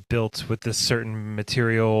 it was built with this certain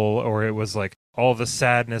material or it was like all the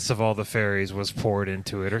sadness of all the fairies was poured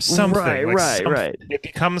into it or something. Right, Like right, something right. it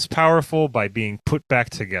becomes powerful by being put back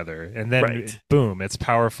together and then Right. boom, it's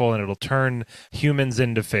powerful and it'll turn humans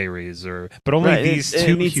into fairies or but only Right. these And it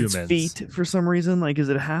two needs its humans. feet for some reason. Like, is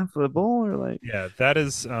it half a bowl or like Yeah, that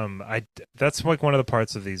is that's like one of the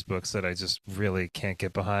parts of these books that I just really can't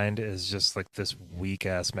get behind is just like this weak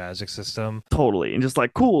ass magic system. totally? And just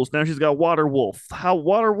like, cool. So now she's got water wolf. How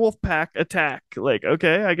water wolf pack attack? Like,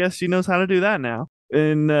 okay, I guess she knows how to do that now.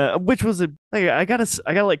 And which was a like I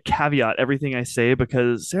gotta like caveat everything I say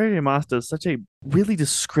because Sarah Maas does such a really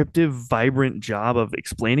descriptive, vibrant job of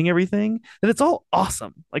explaining everything that it's all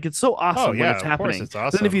awesome. Like it's so Oh awesome when yeah, it's of course happening. it's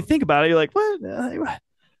But then if you awesome. think about it, you're like, what?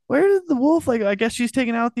 Where did the wolf? Like, I guess she's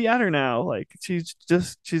taking out the adder now. Like, she's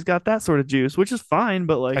got that sort of juice, which is fine.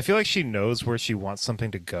 But I like, feel like she knows where she wants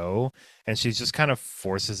something to go and she just kind of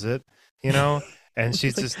forces it, you know? And she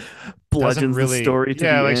just like just doesn't bludgeons the really story to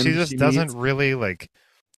yeah, the like she end she just doesn't needs. really like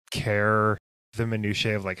care the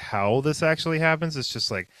minutiae of like how this actually happens. It's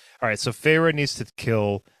just like, all right, so Feyre needs to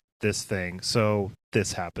kill this thing, so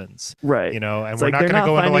this happens, Right. and It's we're like not they're going to not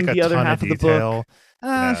go into like finding a the other ton of half of the book. detail.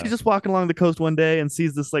 Yeah. She's just walking along the coast one day and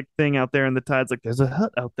sees this like thing out there, and the tide's like, "There's a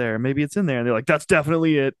hut out there. Maybe it's in there." And they're like, "That's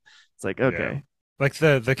definitely it." It's like, Yeah. okay, Like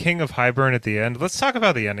the King of Highburn at the end. Let's talk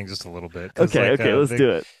about the ending just a little bit cuz okay, like okay. Let's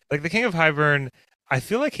do it. the King of Highburn, I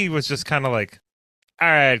feel like he was just kind of like, "All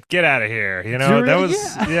right, get out of here." That was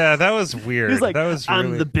Yeah. yeah, that was He's weird. like, That was "I'm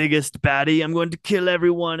the really biggest baddie. I'm going to kill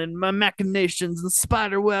everyone and my machinations and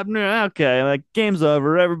spider web." No, okay, like game's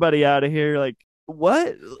over. Everybody out of here. Like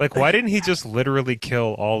what? like why didn't he just literally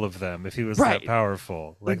kill all of them if he was that Right.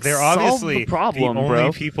 powerful? Like Like they're solve the obviously the problem, only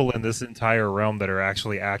bro. people in this entire realm that are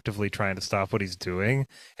actually actively trying to stop what he's doing.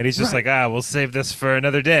 And he's just like, Right. we'll save this for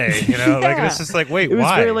another day, Like and it's Yeah. just like, wait, It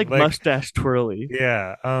was very why? like Like mustache twirly.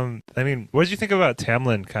 yeah. I mean, what did you think about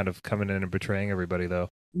Tamlin kind of coming in and betraying everybody though?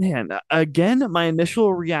 Man, again, my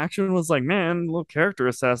initial reaction was like, man, little character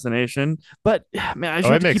assassination. But man, I just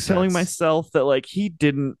Oh, have it to makes keep telling sense. myself that like he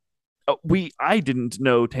didn't I didn't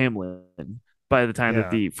know Tamlin by the time that Yeah.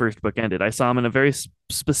 the first book ended. I saw him in a very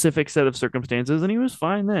specific set of circumstances and he was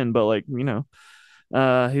fine then, but like,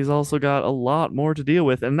 he's also got a lot more to deal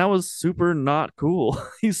with, and that was super not cool.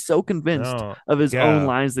 He's so convinced No. of his own Yeah.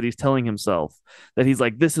 lies that he's telling himself that he's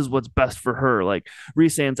like, this is what's best for her. Like,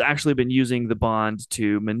 Rhysand's actually been using the bond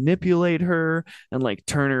to manipulate her and like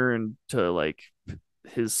turn her into like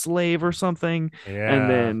his slave or something. And Yeah.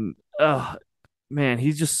 then, man,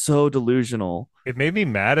 he's just so delusional. It made me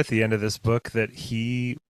mad at the end of this book that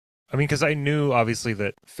I mean, because I knew obviously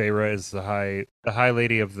that Feyre is the high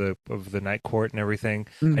lady of the Night Court and everything.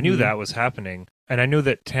 I knew Mm-hmm. that was happening, and I knew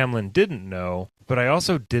that Tamlin didn't know. But I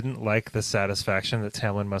also didn't like the satisfaction that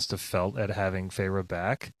Tamlin must have felt at having Feyre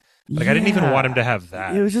back. Like I didn't even want him Yeah, to have it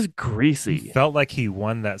that. was just He greasy. felt like he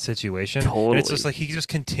won that situation, and it's just Totally. like he just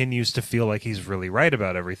continues to feel like he's really right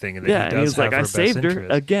about everything and that Yeah, he and he does was like, have "I her best saved her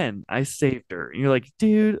interest. again. I saved her." And you're like,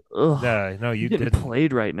 "Dude, ugh, Yeah, no, you're you getting didn't.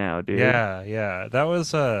 played right now, dude." Yeah, yeah. That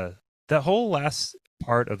was that whole last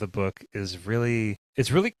part of the book is really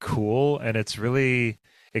cool and it's really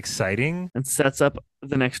exciting. And sets up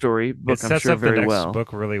the next story It book, I'm sets sure, up the very next well.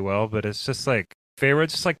 book really well, but it's just like Feyre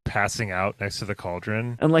just like passing out next to the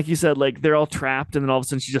cauldron. And like you said, like they're all trapped, and then all of a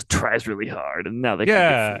sudden she just tries really hard, and now they can get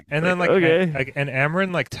Yeah, free. and Like, then like okay, and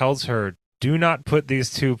Amryn like tells her do not put these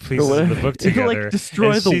two or pieces of the whatever. book It'll like together. And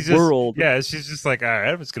destroy the she's just, world. yeah, she's just like, all right,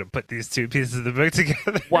 I'm just gonna put these two pieces of the book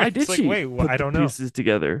together. Why It's did like, she wait, put I the don't know. pieces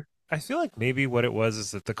together? I feel like maybe what it was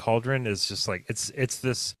is that the cauldron is just like it's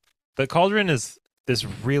this the cauldron is this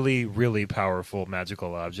really really powerful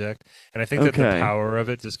magical object, and I think that the Okay. power of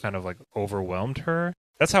it just kind of like overwhelmed her.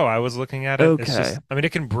 That's how I was looking at it. It's Okay. just, I mean,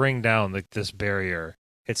 it can bring down like this barrier.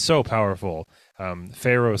 It's so powerful.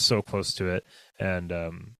 Pharaoh is so close to it, and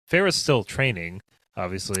Pharaoh's still training,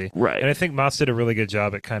 obviously. Right. And I think Maas did a really good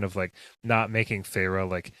job at kind of like not making Pharaoh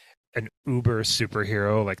like an uber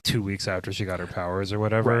superhero like 2 weeks after she got her powers or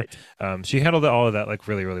whatever. Right. She handled all of that like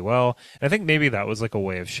really, really well. And I think maybe that was like a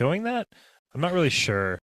way of showing that. I'm not really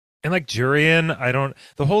sure. And like Jurian, I don't.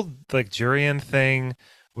 The whole like Jurian thing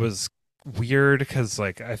was weird because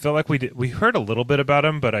like I felt like we heard a little bit about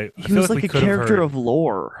him, but I He feel was like we like a could have character heard. of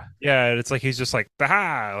lore. Yeah, it's like he's just like,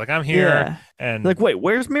 aha, like I'm here, Yeah. and Like, wait,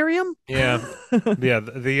 where's Miriam? yeah, yeah.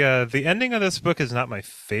 The ending of this book is not my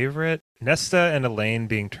favorite. Nesta and Elaine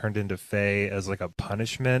being turned into Fae as like a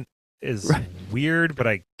punishment is Right. weird, but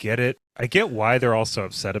I get it. I get why they're all so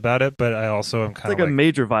upset about it, but I also am It's kind like of a like,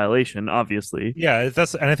 major violation, obviously. yeah,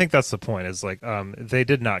 that's, and I think that's the point. Is like, they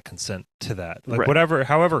did not consent to that. Like, Right. whatever,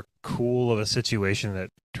 however cool of a situation that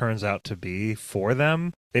turns out to be for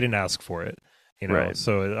them, they didn't ask for it. You know, Right.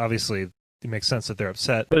 so obviously it makes sense that they're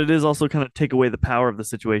upset. But it is also kind of take away the power of the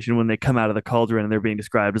situation when they come out of the cauldron and they're being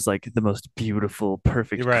described as like the most beautiful, You're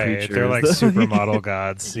perfect right. They're creatures. like supermodel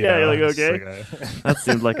gods, you Yeah, you're know. like, It's okay. like That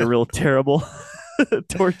seemed like a real terrible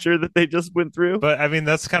torture that they just went through. But I mean,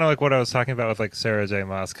 that's kind of like what I was talking about with like Sarah J.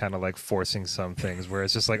 Maas, kind of like forcing some things where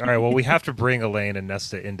it's just like, all right, well, we have to bring Elaine and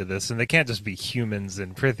Nesta into this, and they can't just be humans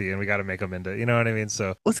and Prithia, and we got to make them into, you know what I mean?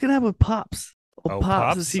 So, What's gonna happen with Pops? Oh, oh,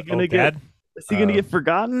 Pops, is pops, he oh, gonna get dad. is he gonna Uh, get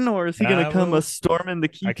forgotten or is he gonna come a well, storming the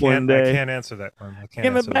keep one I day? can't answer that one. I can't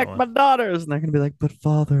Give me answer that back one. my daughters, and they're gonna be like, "But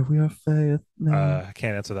father, we are faith now." I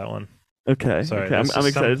can't answer that one. Okay, Sorry, okay, there's I'm just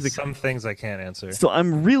excited. some things I can't answer. So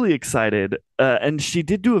I'm really excited, and she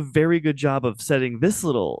did do a very good job of setting this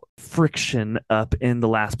little friction up in the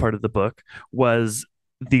last part of the book. Was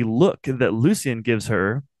the look that Lucian gives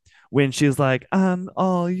her when she's like, "I'm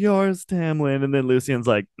all yours, Tamlin," and then Lucian's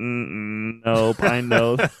like, "Nope, I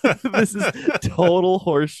know this is total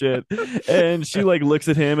horseshit," and she like looks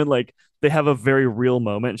at him and like they have a very real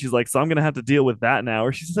moment. And she's like, "So I'm gonna have to deal with that now,"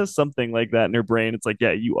 or she says something like that in her brain. It's like,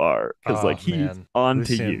 "Yeah, you are," because like Oh he's man, on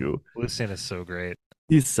to you. Lucian is so great.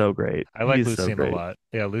 He's so great. I like He's so Lucian a great. lot.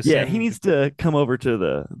 Yeah, Yeah, he Lucian. needs to come over to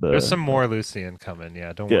There's the some more Lucian coming.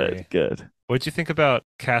 Yeah, don't good, worry. good. What'd you think about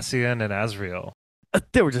Cassian and Asriel?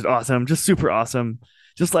 They were just awesome, just super awesome.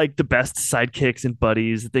 Just like the best sidekicks and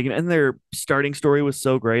buddies. And their starting story was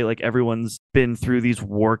so great. Like everyone's been through these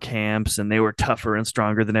war camps and they were tougher and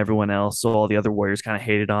stronger than everyone else. So all the other warriors kind of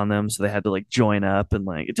hated on them. So they had to like join up and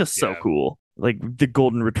like it's just so Yeah. cool. Like the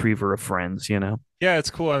golden retriever of friends, you know? Yeah,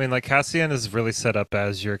 it's cool. I mean, like Cassian is really set up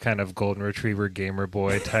as your kind of golden retriever gamer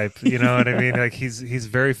boy type. You know what I mean? Like he's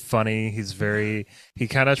very funny. He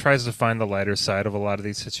kind of tries to find the lighter side of a lot of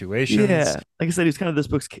these situations. Yeah. Like I said, he's kind of this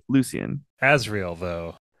book's Lucian. Asriel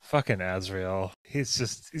though, fucking Asriel. He's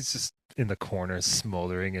just in the corner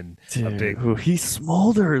smoldering and a Dude, big he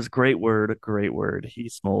smolders. Great word. Great word. He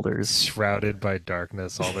smolders. shrouded by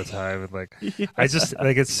darkness all the time, and like Yeah. I just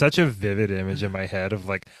like it's such a vivid image in my head of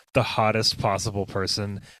like the hottest possible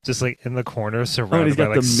person just like in the corner Oh, and surrounded he's by got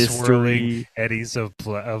the like swirling mystery. eddies of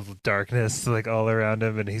darkness like all around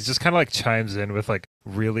him, and he's just kind of like chimes in with like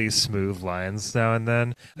really smooth lines now and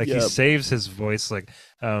then. Like he Yep. saves his voice. Like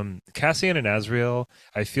Cassian and Asriel,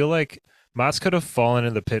 I feel like Maas could have fallen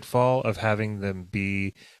in the pitfall of having them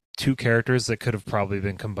be two characters that could have probably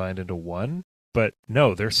been combined into one. But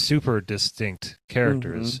no, they're super distinct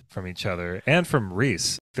characters from each other and from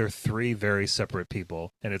Reese. They're three very separate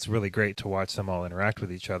people, and it's really great to watch them all interact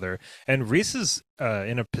with each other. And Reese is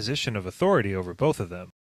in a position of authority over both of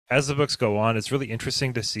them. As the books go on, it's really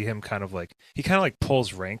interesting to see him kind of like he kind of like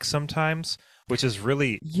pulls rank sometimes, which is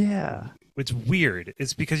really Yeah. it's weird.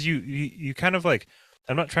 It's because you kind of like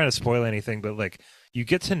I'm not trying to spoil anything, but like you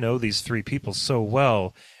get to know these three people so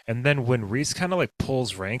well, and then when Reese kind of like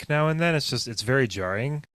pulls rank now and then, it's very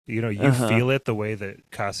jarring. You know, you Uh-huh. feel it the way that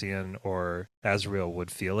Cassian or Azrael would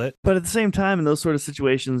feel it. But at the same time, in those sort of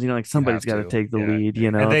situations, you know, like You somebody's have got to to, take the yeah, lead.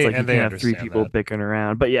 You know, and it's like you they can't have three understand people that. bickering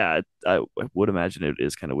around. But yeah, I would imagine it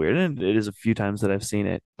is kind of weird, and it is a few times that I've seen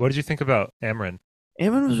it. What did you think about Amryn?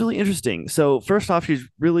 Ammon was really interesting. So first off, she's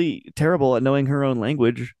really terrible at knowing her own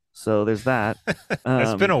language. So there's that.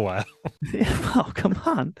 It's been Um, a while. yeah, well, come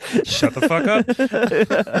on. Shut the fuck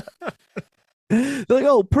up. They're like,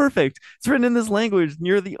 oh, perfect. It's written in this language, and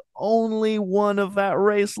you're the only one of that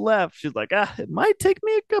race left. She's like, it might take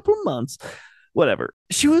me a couple months. Whatever.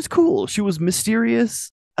 She was cool. She was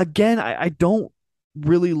mysterious. Again, I don't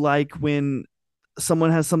really like when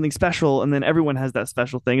someone has something special and then everyone has that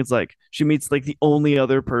special thing. It's like she meets like the only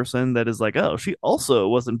other person that is like, oh, she also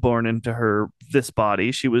wasn't born into her this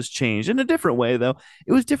body. She was changed in a different way, though.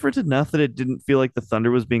 It was different enough that it didn't feel like the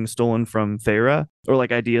thunder was being stolen from Feyre or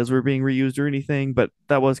like ideas were being reused or anything. But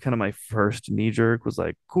that was kind of my first knee jerk was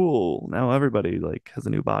like, cool. Now everybody like has a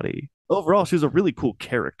new body. Overall, she was a really cool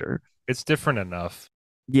character. It's different enough.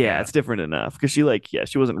 Yeah, Yeah. it's different enough because she like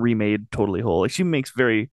she wasn't remade totally whole. Like she makes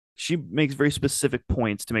very specific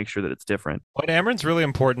points to make sure that it's different. Well, and Amren's really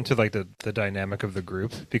important to like the dynamic of the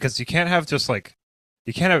group because you can't have just like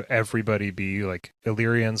you can't have everybody be like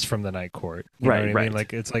Illyrians from the Night Court. You know Right, what I mean? right.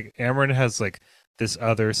 Like it's like Amren has like this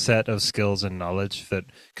other set of skills and knowledge that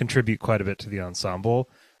contribute quite a bit to the ensemble.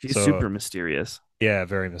 She's So super mysterious. yeah,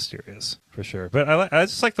 very mysterious for sure. But I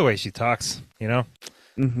just like the way she talks. You know,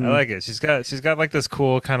 I Hmm. like it. She's got like this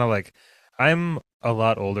cool kind of like I'm a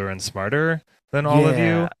lot older and smarter than all of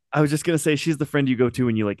Yeah, you. I was just gonna say she's the friend you go to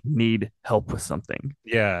when you like need help with something.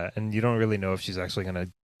 Yeah, and you don't really know if she's actually gonna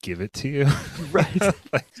give it to you. Right.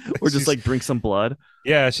 like Or just she's like drink some blood.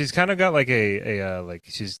 yeah, she's kind of got like a like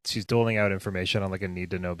she's doling out information on like a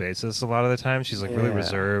need to know basis a lot of the time. She's like really Yeah.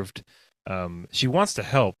 reserved. She wants to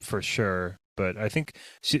help for sure, but I think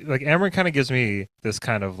she like Amber kind of gives me this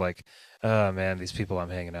kind of like, oh man, these people I'm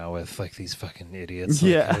hanging out with, like these fucking idiots,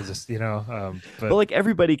 like Yeah. I just But but like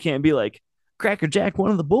everybody can't be like Cracker Jack,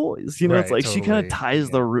 one of the boys. You know, it's right, like she kind of totally, ties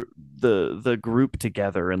yeah, the group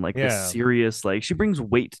together and like this yeah. serious like she brings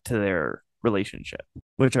weight to their relationship,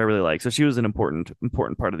 which I really like. So she was an important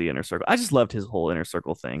part of the inner circle. I just loved his whole inner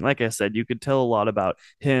circle thing. Like I said, you could tell a lot about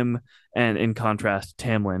him and in contrast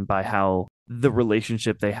Tamlin by how the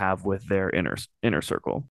relationship they have with their inner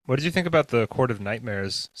circle, What did you think about the Court of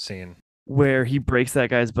Nightmares scene? where he breaks that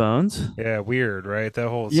guy's bones. Yeah, weird, right? That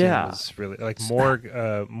whole scene Yeah. was really like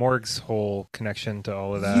Morg's whole connection to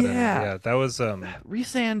all of that, and Yeah. yeah, that was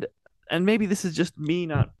Resand, and maybe this is just me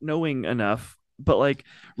not knowing enough, but like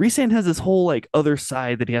Resand has this whole like other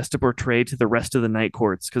side that he has to portray to the rest of the night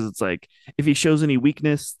courts because it's like if he shows any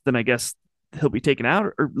weakness, then I guess he'll be taken out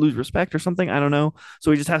or lose respect or something. I don't know.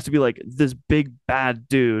 So he just has to be like this big bad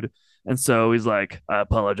dude. And so he's like, I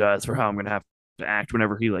apologize for how I'm gonna have to act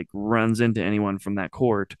whenever he like runs into anyone from that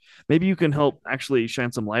court. Maybe you can help actually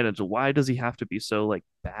shine some light into why does he have to be so like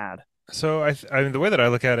bad? so I mean the way that I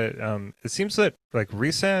look at it, it seems that like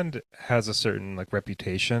Resand has a certain like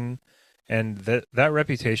reputation, and that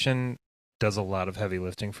reputation does a lot of heavy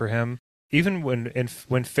lifting for him. Even when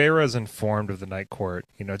Feyre is informed of the Night Court,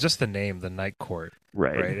 just the name, the Night Court,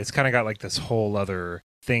 Right. right? It's kind of got like this whole other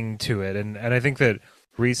thing to it, and I think that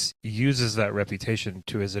Reese uses that reputation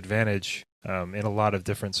to his advantage in a lot of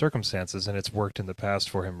different circumstances, and it's worked in the past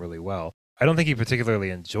for him really well. I don't think he particularly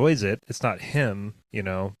enjoys it. It's not him,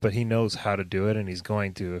 but he knows how to do it, and he's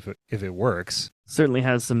going to if it works. Certainly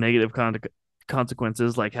has some negative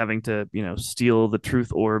consequences, like having to, steal the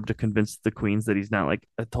truth orb to convince the queens that he's not like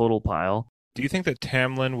a total pile. Do you think that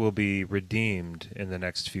Tamlin will be redeemed in the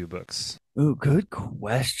next few books? Ooh, good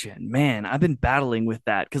question. Man, I've been battling with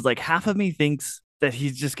that because like half of me thinks that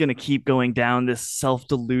he's just going to keep going down this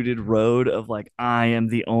self-deluded road of like I am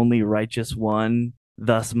the only righteous one,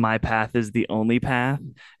 thus my path is the only path,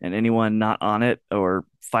 and anyone not on it or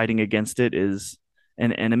fighting against it is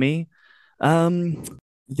an enemy. Um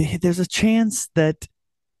there's a chance that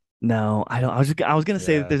no, I don't. I was gonna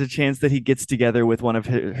say that Yeah. there's a chance that he gets together with one of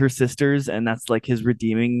her sisters, and that's like his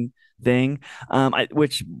redeeming thing.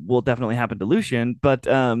 Which will definitely happen to Lucian, but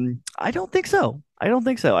I don't think so. I don't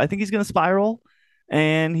think so. I think he's gonna spiral,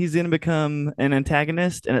 and he's gonna become an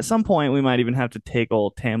antagonist, and at some point we might even have to take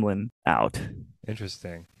old Tamlin out.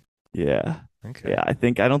 Interesting. Yeah. Okay. Yeah,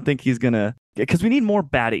 I don't think he's gonna because we need more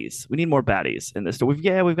baddies. We need more baddies in this. So we've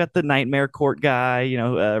got the Nightmare Court guy,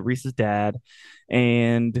 Reese's dad,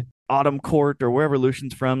 and Autumn Court or wherever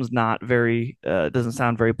Lucian's from is not very doesn't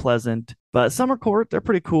sound very pleasant. But Summer Court, they're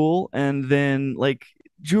pretty cool. And then like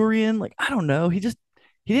Jurian, like I don't know, he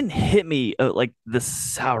didn't hit me like the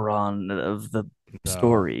Sauron of the No.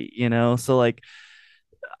 story, So like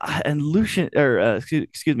and Lucian or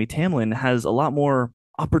excuse me, Tamlin has a lot more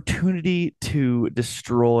opportunity to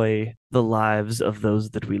destroy the lives of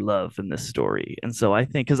those that we love in this story. And so I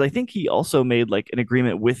think because I think he also made like an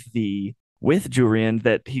agreement with Jurian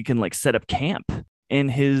that he can like set up camp in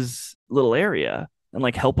his little area and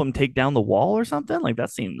like help him take down the wall or something. Like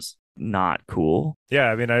that seems not cool. Yeah,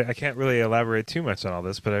 I mean, I can't really elaborate too much on all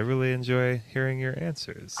this, but I really enjoy hearing your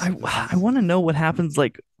answers. This I is want to know what happens.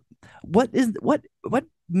 Like, what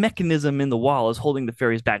mechanism in the wall is holding the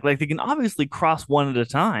fairies back? Like, they can obviously cross one at a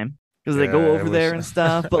time because they go yeah, I over wish there and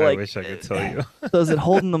stuff. But I like, wish I could tell you. so is it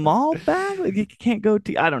holding them all back? Like, you can't go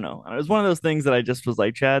to. I don't know. It was one of those things that I just was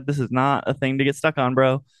like, Chad, this is not a thing to get stuck on,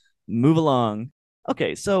 bro. Move along.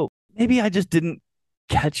 Okay, so maybe I just didn't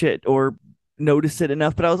catch it or notice it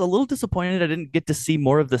enough, but I was a little disappointed I didn't get to see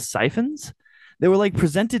more of the siphons. They were like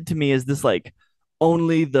presented to me as this like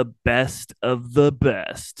only the best of the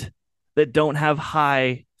best that don't have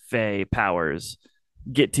high Fey powers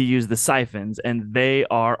get to use the siphons, and they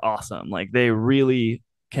are awesome. Like they really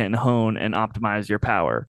can hone and optimize your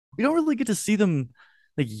power. We don't really get to see them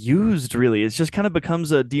like used really. It's just kind of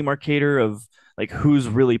becomes a demarcator of like who's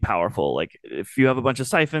really powerful. Like if you have a bunch of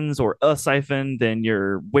siphons or a siphon, then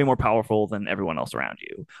you're way more powerful than everyone else around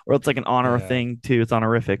you. Or it's like an honor Yeah. thing too. It's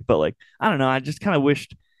honorific, but like I don't know. I just kind of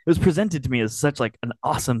wished it was presented to me as such like an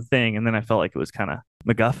awesome thing, and then I felt like it was kind of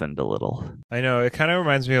MacGuffined a little. I know it kind of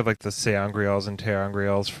reminds me of like the Seangriels and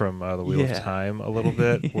Terangriels from the Wheel of Yeah. Time a little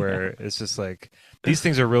bit, Yeah. where it's just like these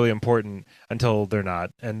things are really important until they're not,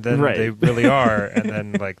 and then they Right. really are, and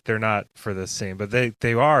then like they're not for this scene, but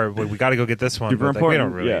they are. We got to go get this one, Super but like we don't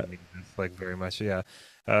important. really Yeah. need this like very much. Yeah,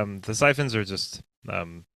 the siphons are just I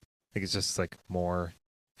think it's just like more,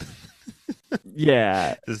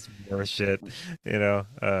 Yeah. just more shit, you know.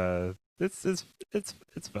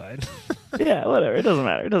 It's fine. Yeah. Whatever. It doesn't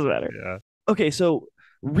matter. It doesn't matter. Yeah. Okay. So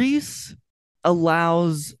Reese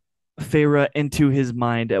allows Feyre into his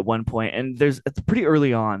mind at one point, and it's pretty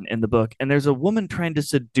early on in the book, and there's a woman trying to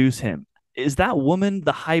seduce him. Is that woman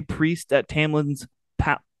the high priest at Tamlin's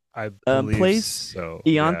I believe place? so.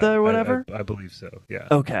 Yeah, Iantha or whatever? I believe so. Yeah,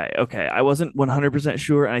 Okay. Okay. I wasn't 100%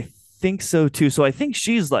 sure, and I think so too. So I think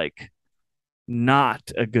she's like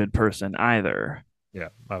not a good person either. yeah.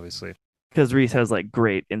 Obviously, Because Reese has like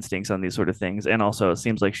great instincts on these sort of things, and also it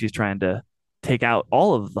seems like she's trying to take out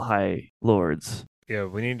all of the High Lords. yeah.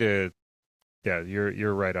 We need to. Yeah,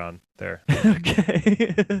 you're right on there.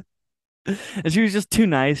 Okay. And she was just too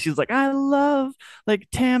nice. She's like, I love like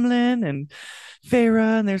Tamlin and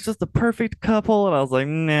Feyre, and there's just the perfect couple. And I was like,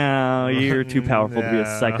 no, you're too powerful to be a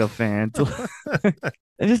No. sycophant.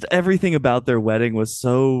 And just everything about their wedding was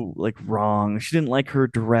so like wrong. She didn't like her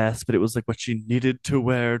dress, but it was like what she needed to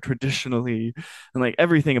wear traditionally. And like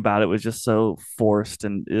everything about it was just so forced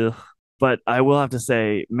and ugh. But I will have to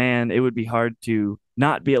say, man, it would be hard to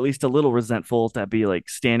not be at least a little resentful to be like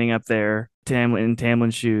standing up there, in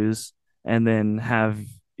Tamlin's shoes, and then have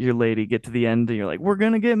your lady get to the end and you're like, we're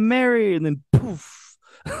gonna get married, and then poof.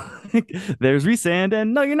 There's Resand,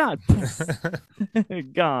 and no, you're not. Poof.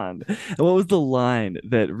 Gone. And what was the line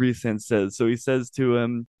that Resand says? So he says to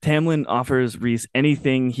him, Tamlin offers Reese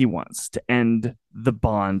anything he wants to end the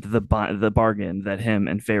bond, the bargain that him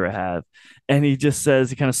and Feyre have. And he just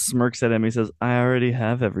says, he kind of smirks at him. He says, I already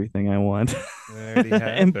have everything I want. I already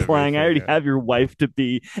have Implying I already everything. have your wife to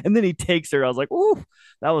be. And then he takes her. I was like, ooh,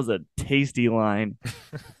 that was a tasty line.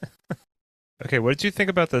 Okay, what did you think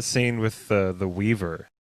about the scene with the Weaver,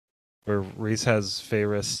 where Reese has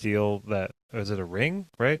Feyre steal that? Is it a ring?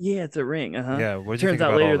 Right? Yeah, it's a ring. Uh huh. Yeah. What did you Turns think out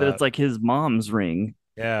about all later that that? it's like his mom's ring.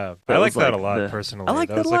 Yeah, I That like was that a like lot the. I personally. like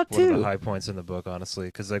That that a was like lot one of the too. high points in the book, honestly,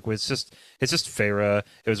 because like it's just Feyre.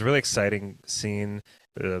 It was a really exciting scene.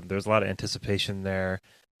 There's a lot of anticipation there.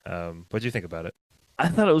 What do you think about it? I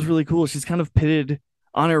thought it was really cool. She's kind of pitted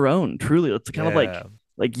on her own. Truly, it's kind of Yeah,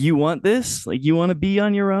 like you want this, like you want to be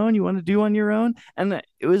on your own, you want to do on your own, and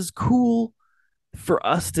it was cool for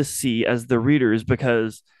us to see as the readers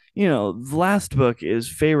because the last book is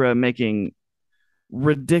Feyre making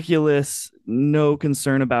ridiculous, no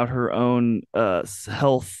concern about her own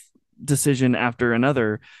health decision after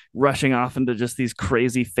another, rushing off into just these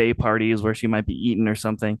crazy Fey parties where she might be eaten or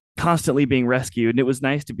something, constantly being rescued. And it was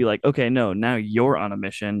nice to be like, okay, no, now you're on a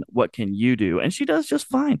mission. What can you do? And she does just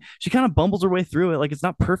fine. She kind of bumbles her way through it. Like it's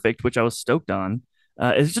not perfect, which I was stoked on.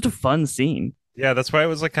 It's just a fun scene. yeah. That's why it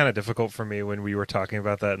was like kind of difficult for me when we were talking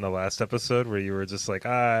about that in the last episode, where you were just like,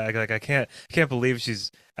 I can't believe she's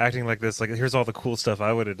acting like this. Like, here's all the cool stuff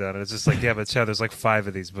I would have done. And it's just like, yeah, but Chad, there's like 5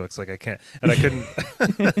 of these books. Like, I can't, and I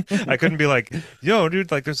couldn't, I couldn't be like, yo, dude,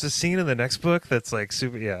 like, there's a scene in the next book that's like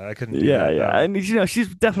super. Yeah, I couldn't do Yeah, that. yeah. And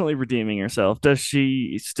she's definitely redeeming herself. Does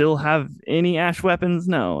she still have any ash weapons?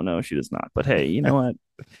 No, no, she does not. But hey, you know what?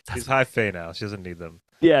 She's high fae now. She doesn't need them.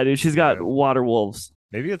 Yeah, dude, she's got Yeah. water wolves.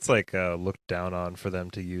 Maybe it's like looked down on for them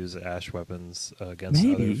to use ash weapons against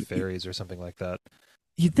other Maybe. fairies or something like that.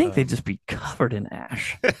 You'd think they'd Um, just be covered in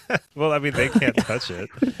ash. well, I mean, they can't touch it.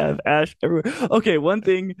 Have ash everywhere. Okay, one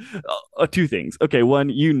thing, two things. Okay, one,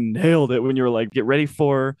 you nailed it when you were like, get ready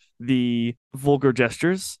for the vulgar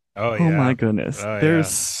gestures. Oh Oh my yeah, goodness, oh there's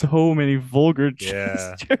yeah, so many vulgar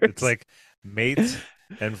yeah. It's gestures. like mate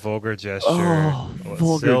and vulgar gesture. Oh, Well,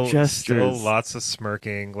 vulgar still gestures. lots of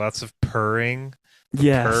smirking, lots of purring. The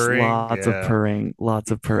Yes, purring, lots of yeah. purring,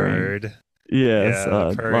 lots You of purring. purred. Yes, Yeah, the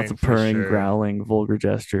lots purring of for purring, sure. growling, vulgar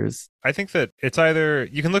gestures. I think that it's either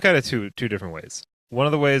you can look at it two different ways. One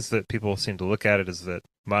of the ways that people seem to look at it is that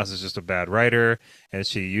Maas is just a bad writer, and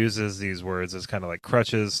she uses these words as kind of like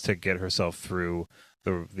crutches to get herself through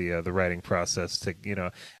the writing process. To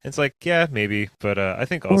it's like yeah maybe, but I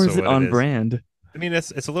think Or also is it what it on is. brand? I mean,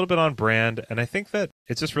 it's a little bit on brand, and I think that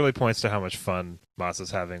it just really points to how much fun Moss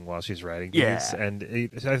is having while she's writing these, Yeah. and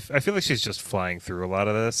I feel like she's just flying through a lot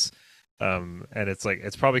of this, and it's like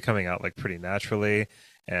it's probably coming out like pretty naturally,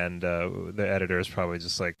 and the editor is probably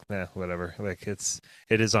just like, whatever, like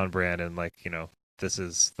it is on brand, and like this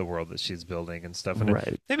is the world that she's building and stuff, and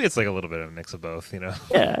Right. maybe it's like a little bit of a mix of both,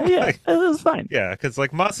 Yeah, yeah, like that's fine. yeah, because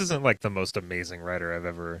like Moss isn't like the most amazing writer I've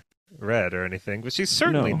ever read or anything, but she's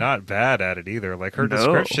certainly No, not bad at it either. Like her no.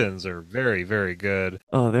 descriptions are very, very good.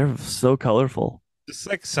 Oh, they're so colorful. Just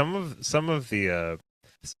like some of the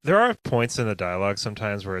there are points in the dialogue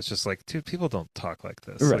sometimes where it's just like, dude, people don't talk like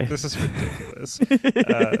this. Like Right. this is ridiculous.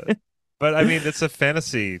 Uh, but I mean, it's a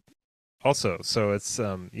fantasy also, so it's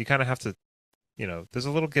you kind of have to there's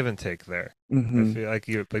a little give and take there. I hmm feel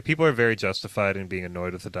like people are very justified in being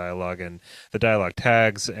annoyed with the dialogue and the dialogue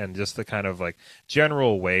tags and just the kind of like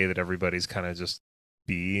general way that everybody's kind of just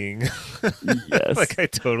being. Yes. Like I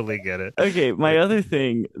totally get it. Okay, my Like other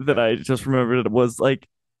thing that yeah. I just remembered was like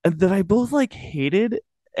that I both like hated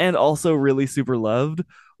and also really super loved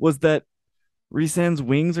was that Risan's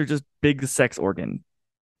wings are just big sex organ.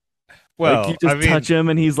 Like you Well, I just touch mean, him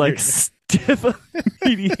and he's you're like stiff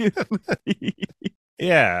immediately.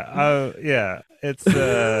 yeah. It's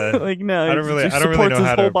Like no, I he don't really just I don't really supports know his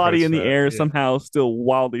how to whole body approach in the that. air Yeah. somehow, still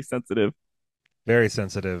wildly sensitive. Very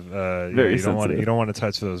sensitive. Yeah, Very you sensitive. don't want to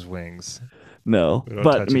touch those wings. No, We don't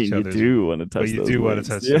but I touch each mean, you other's, do want to but touch you those do want to wings.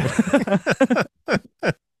 touch Yeah.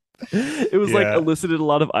 it. It was like Yeah. elicited a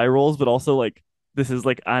lot of eye rolls, but also like this is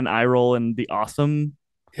like an eye roll in the awesome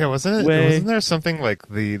Yeah, wasn't way. there something like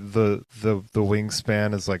the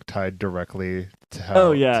wingspan is like tied directly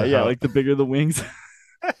Oh yeah, to yeah. how Like the bigger the wings.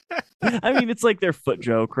 I mean, it's like their foot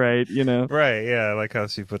joke, right? You know. right, yeah, I like how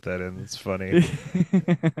she put that in. It's funny.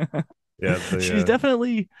 Yeah, She's the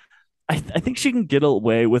definitely. I think she can get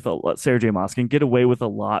away with a lot. Sarah J. Maas can get away with a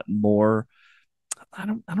lot more. I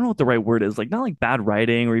don't know what the right word is. Like not like bad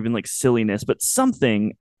writing or even like silliness, but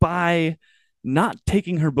something by not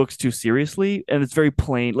taking her books too seriously. And it's very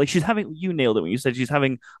plain. Like she's having, you nailed it when you said she's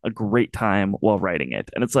having a great time while writing it.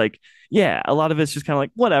 And it's like, yeah, a lot of it's just kind of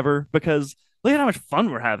like whatever because look at how much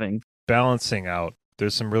fun we're having. balancing out.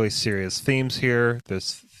 There's some really serious themes here.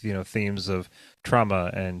 There's themes of trauma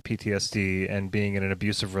and PTSD and being in an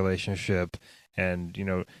abusive relationship and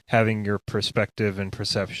having your perspective and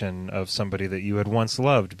perception of somebody that you had once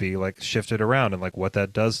loved be like shifted around and like what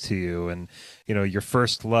that does to you and your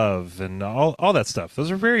first love and all that stuff. Those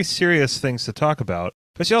are very serious things to talk about.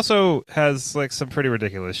 But she also has like some pretty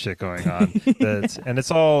ridiculous shit going on that and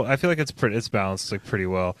it's all I feel like it's balanced like pretty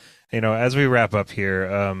well. As we wrap up here,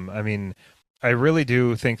 I mean, I really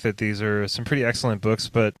do think that these are some pretty excellent books,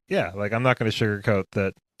 but yeah, like I'm not going to sugarcoat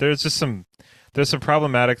that there's some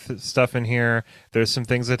problematic stuff in here. There's some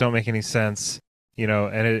things that don't make any sense, and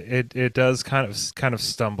it does kind of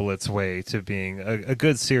stumble its way to being a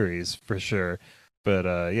good series for sure. But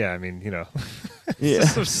yeah, I mean, it's Yeah.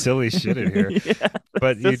 just some silly shit in here. Yeah.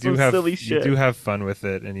 But That's just some silly you do shit. have fun with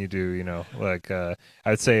it, and you do, like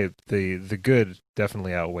I'd say the good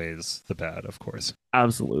definitely outweighs the bad, of course.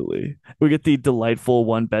 Absolutely. We get the delightful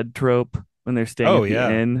one bed trope when they're staying Oh at the yeah.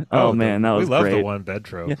 inn. Oh Oh, man, that we was love the great. one bed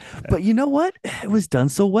Yeah. trope. Yeah. But you know what? It was done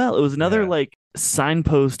so well. It was another Yeah. like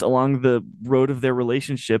signpost along the road of their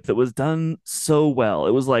relationship that was done so well.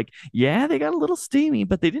 It was like, yeah, they got a little steamy,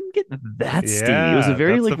 but they didn't get that steamy. It was a Yeah,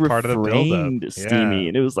 very that's like the part of the buildup. refrained steamy. Yeah.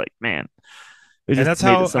 And it was like, man, it And just that's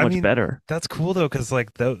made it how so I much mean better. that's cool though cuz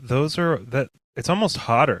like those are that it's almost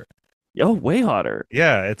hotter. Oh, way hotter.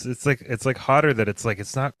 Yeah, it's like hotter that it's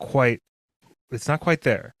not quite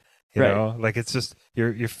there. Right. Like it's just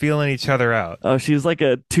you're feeling each other out. Oh, she was like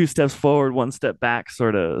a two steps forward, one step back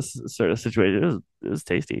sort of situation. It was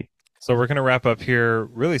tasty. So we're going to wrap up here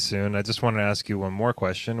really soon. I just want to ask you one more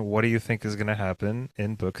question. What do you think is going to happen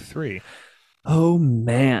in book 3? Oh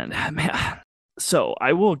man, man. So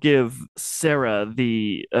I will give Sarah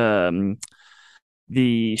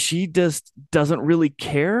she just doesn't really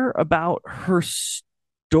care about her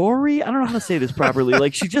story. I don't know how to say this properly.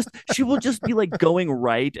 Like she will just be like going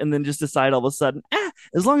right and then just decide all of a sudden,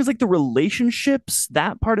 as long as like the relationships,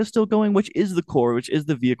 that part is still going, which is the core, which is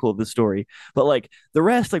the vehicle of the story. But like the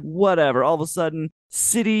rest, like whatever, all of a sudden,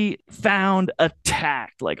 city found,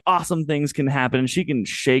 attacked, like awesome things can happen, and she can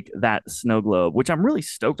shake that snow globe, which I'm really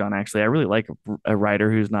stoked on actually. I really like a writer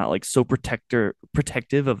who's not like so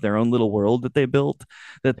protective of their own little world that they built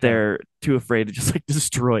that Yeah. they're too afraid to just like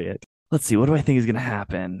destroy it. Let's see, what do I think is going to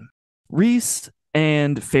happen? Reese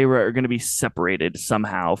and Feyre are going to be separated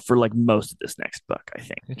somehow for like most of this next book, I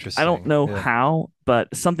think. I don't Interesting. know Yeah. how,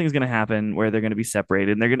 but something's going to happen where they're going to be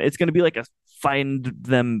separated, and it's going to be like a find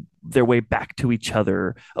them their way back to each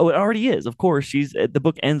other. Oh, it already is. Of course, the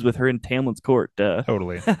book ends with her in Tamlin's court.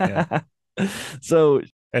 Totally. Yeah. So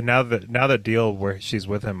And now that deal where she's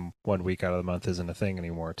with him 1 week out of the month isn't a thing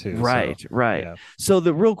anymore too. So right. yeah. So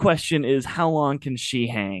the real question is, how long can she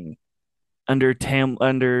hang under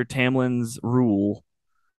Tamlin's rule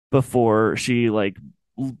before she like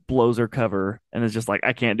blows her cover and is just like,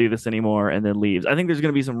 I can't do this anymore, and then leaves. I think there's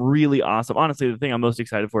going to be some really awesome. Honestly, the thing I'm most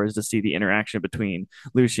excited for is to see the interaction between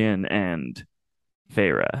Lucien and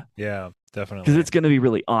Feyre, Yeah, because definitely. it's going to be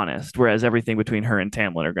really honest, whereas everything between her and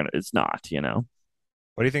Tamlin are gonna it's not, you know.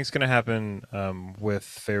 What do you think's going to happen with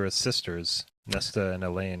Feyre's sisters, Nesta and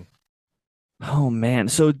Elaine? Oh man,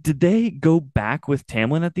 so did they go back with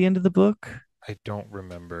Tamlin at the end of the book? I don't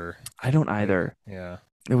remember. I don't I either. yeah,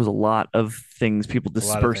 There was a lot of things, people a lot of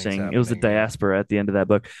things dispersing. It was the happening. Yeah. diaspora at the end of that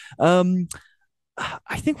book. Um,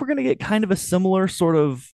 I think we're gonna get kind of a similar sort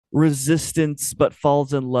of resistance but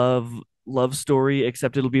falls in love story,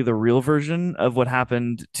 except it'll be the real version of what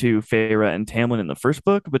happened to Feyre and Tamlin in the first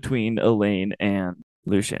book between Elaine and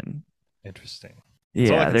Lucian. Interesting. That's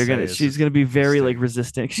all I Yeah, can say is she's just gonna be very like interesting.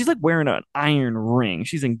 resistant. She's like wearing an iron ring.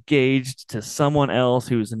 She's engaged to someone else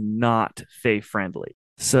who's not Fae friendly.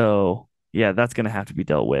 So yeah, that's gonna have to be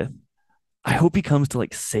dealt with. I hope he comes to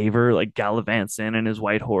like save her, like gallivants in his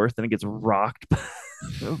white horse, and it gets rocked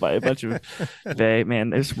by a bunch of Fae.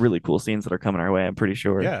 Man, there's really cool scenes that are coming our way. I'm pretty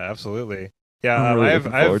sure. Yeah, absolutely. Yeah, I'm I really have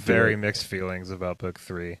looking I have forward to very it. mixed feelings about book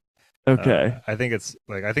three. Okay. I think it's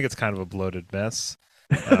kind of a bloated mess.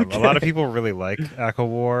 A lot of Okay. people really like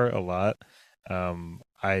ACOWAR a lot.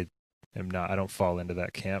 I am not. I don't fall into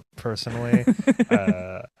that camp personally.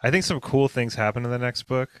 I think some cool things happen in the next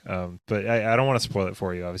book, but I don't want to spoil it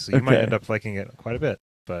for you. Obviously, you might end Okay. up liking it quite a bit.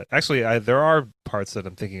 But actually, there are parts that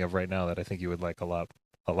I'm thinking of right now that I think you would like a lot,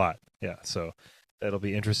 a lot. Yeah, so it'll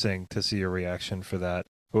be interesting to see your reaction for that.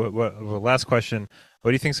 Last question: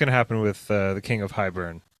 what do you think is going to happen with the King of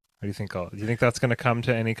Highburn? What do you think? Do you think that's going to come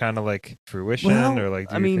to any kind of like fruition, or Well, like,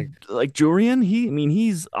 do I you think? mean, like Jorian,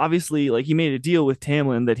 he's obviously like he made a deal with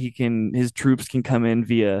Tamlin that his troops can come in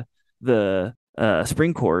via the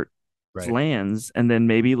Spring Court Right. lands, and then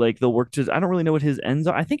maybe like they'll work to. I don't really know what his ends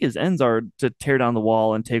are. I think his ends are to tear down the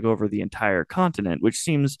wall and take over the entire continent, which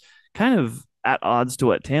seems kind of at odds to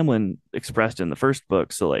what Tamlin expressed in the first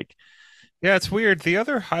book. So like, Yeah, it's weird. The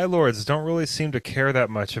other High Lords don't really seem to care that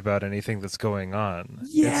much about anything that's going on.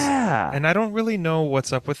 yeah, And I don't really know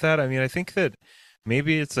what's up with that. I mean, I think that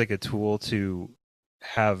maybe it's like a tool to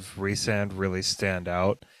have Rhysand really stand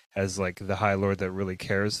out as like the High Lord that really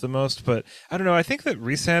cares the most. But I don't know. I think that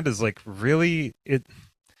Rhysand is like really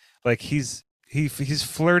like he's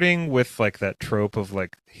flirting with like that trope of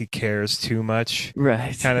like he cares too much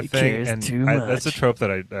right. kind of He thing, cares and too that's a much. trope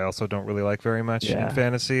that I also don't really like very much in Yeah,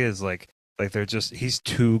 fantasy. Is like they're just he's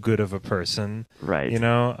too good of a person, right.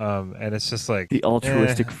 and it's just like The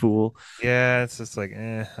altruistic fool. yeah, it's just like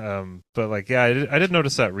but like yeah, I did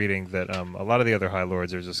notice that reading that a lot of the other High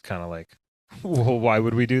Lords are just kind of like, well, why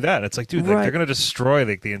would we do that? It's like, dude, like they're Right. gonna destroy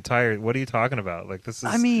like the entire. What are you talking about? Like this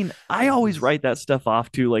I is mean, I this always is write that stuff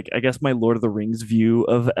off to like I guess my Lord of the Rings view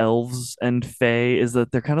of elves and fae is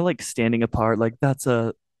that they're kind of like standing apart. Like that's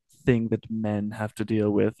a thing that men have to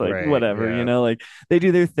deal with. Like right. whatever, Yeah. like they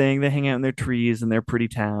do their thing, they hang out in their trees and their pretty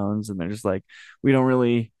towns, and they're just like, we don't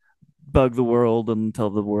really bug the world until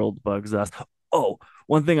the world bugs us. Oh,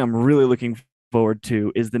 one thing I'm really looking forward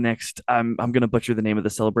to is the next. I'm gonna butcher the name of the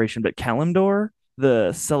celebration, but Kalimdor,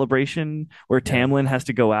 the celebration where Yeah. Tamlin has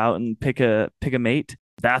to go out and pick a mate.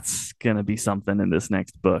 That's gonna be something in this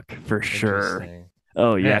next book for sure. Interesting.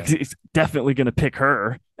 Oh yeah, Man. 'cause he's definitely gonna pick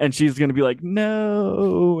her, and she's gonna be like,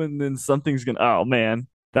 no, and then something's gonna. Oh man,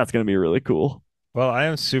 that's gonna be really cool. Well, I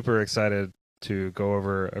am super excited to go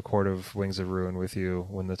over A Court of Wings of Ruin with you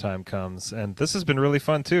when the time comes. And this has been really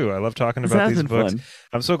fun too. I love talking This about has these been books. fun.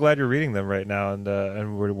 I'm so glad you're reading them right now, and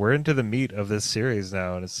we're into the meat of this series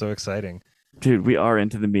now, and it's so exciting. Dude, we are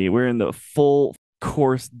into the meat. We're in the full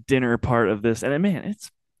course dinner part of this, and man,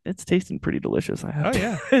 it's tasting pretty delicious. I have Oh to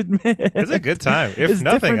yeah, admit, it's a good time. If it's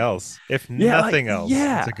nothing different. else, Yeah, like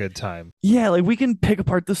it's a good time. yeah, like we can pick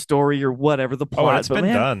apart the story or whatever the Oh, and plot, it's but been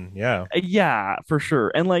man, done. Yeah. yeah, for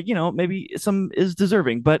sure. And like maybe some is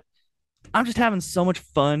deserving, but I'm just having so much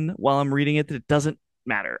fun while I'm reading it that it doesn't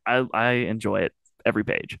matter. I enjoy it every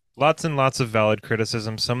page. Lots and lots of valid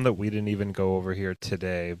criticism, some that we didn't even go over here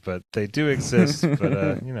today, but they do exist.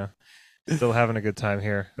 But still having a good time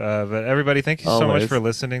here. But everybody, thank you so much for Always.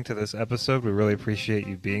 listening to this episode. We really appreciate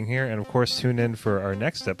you being here. And of course, tune in for our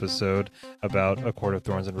next episode about A Court of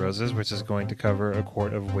Thorns and Roses, which is going to cover A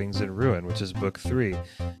Court of Wings and Ruin, which is book 3.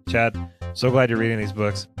 Chad, so glad you're reading these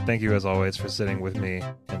books. Thank you, as always, for sitting with me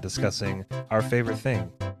and discussing our favorite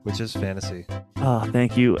thing, which is fantasy. Oh,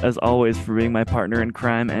 thank you, as always, for being my partner in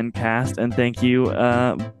crime and cast. And thank you,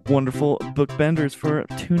 wonderful book benders, for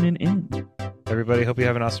tuning in. Everybody, hope you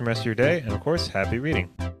have an awesome rest of your day. And of course, happy reading.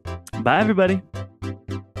 Bye, everybody.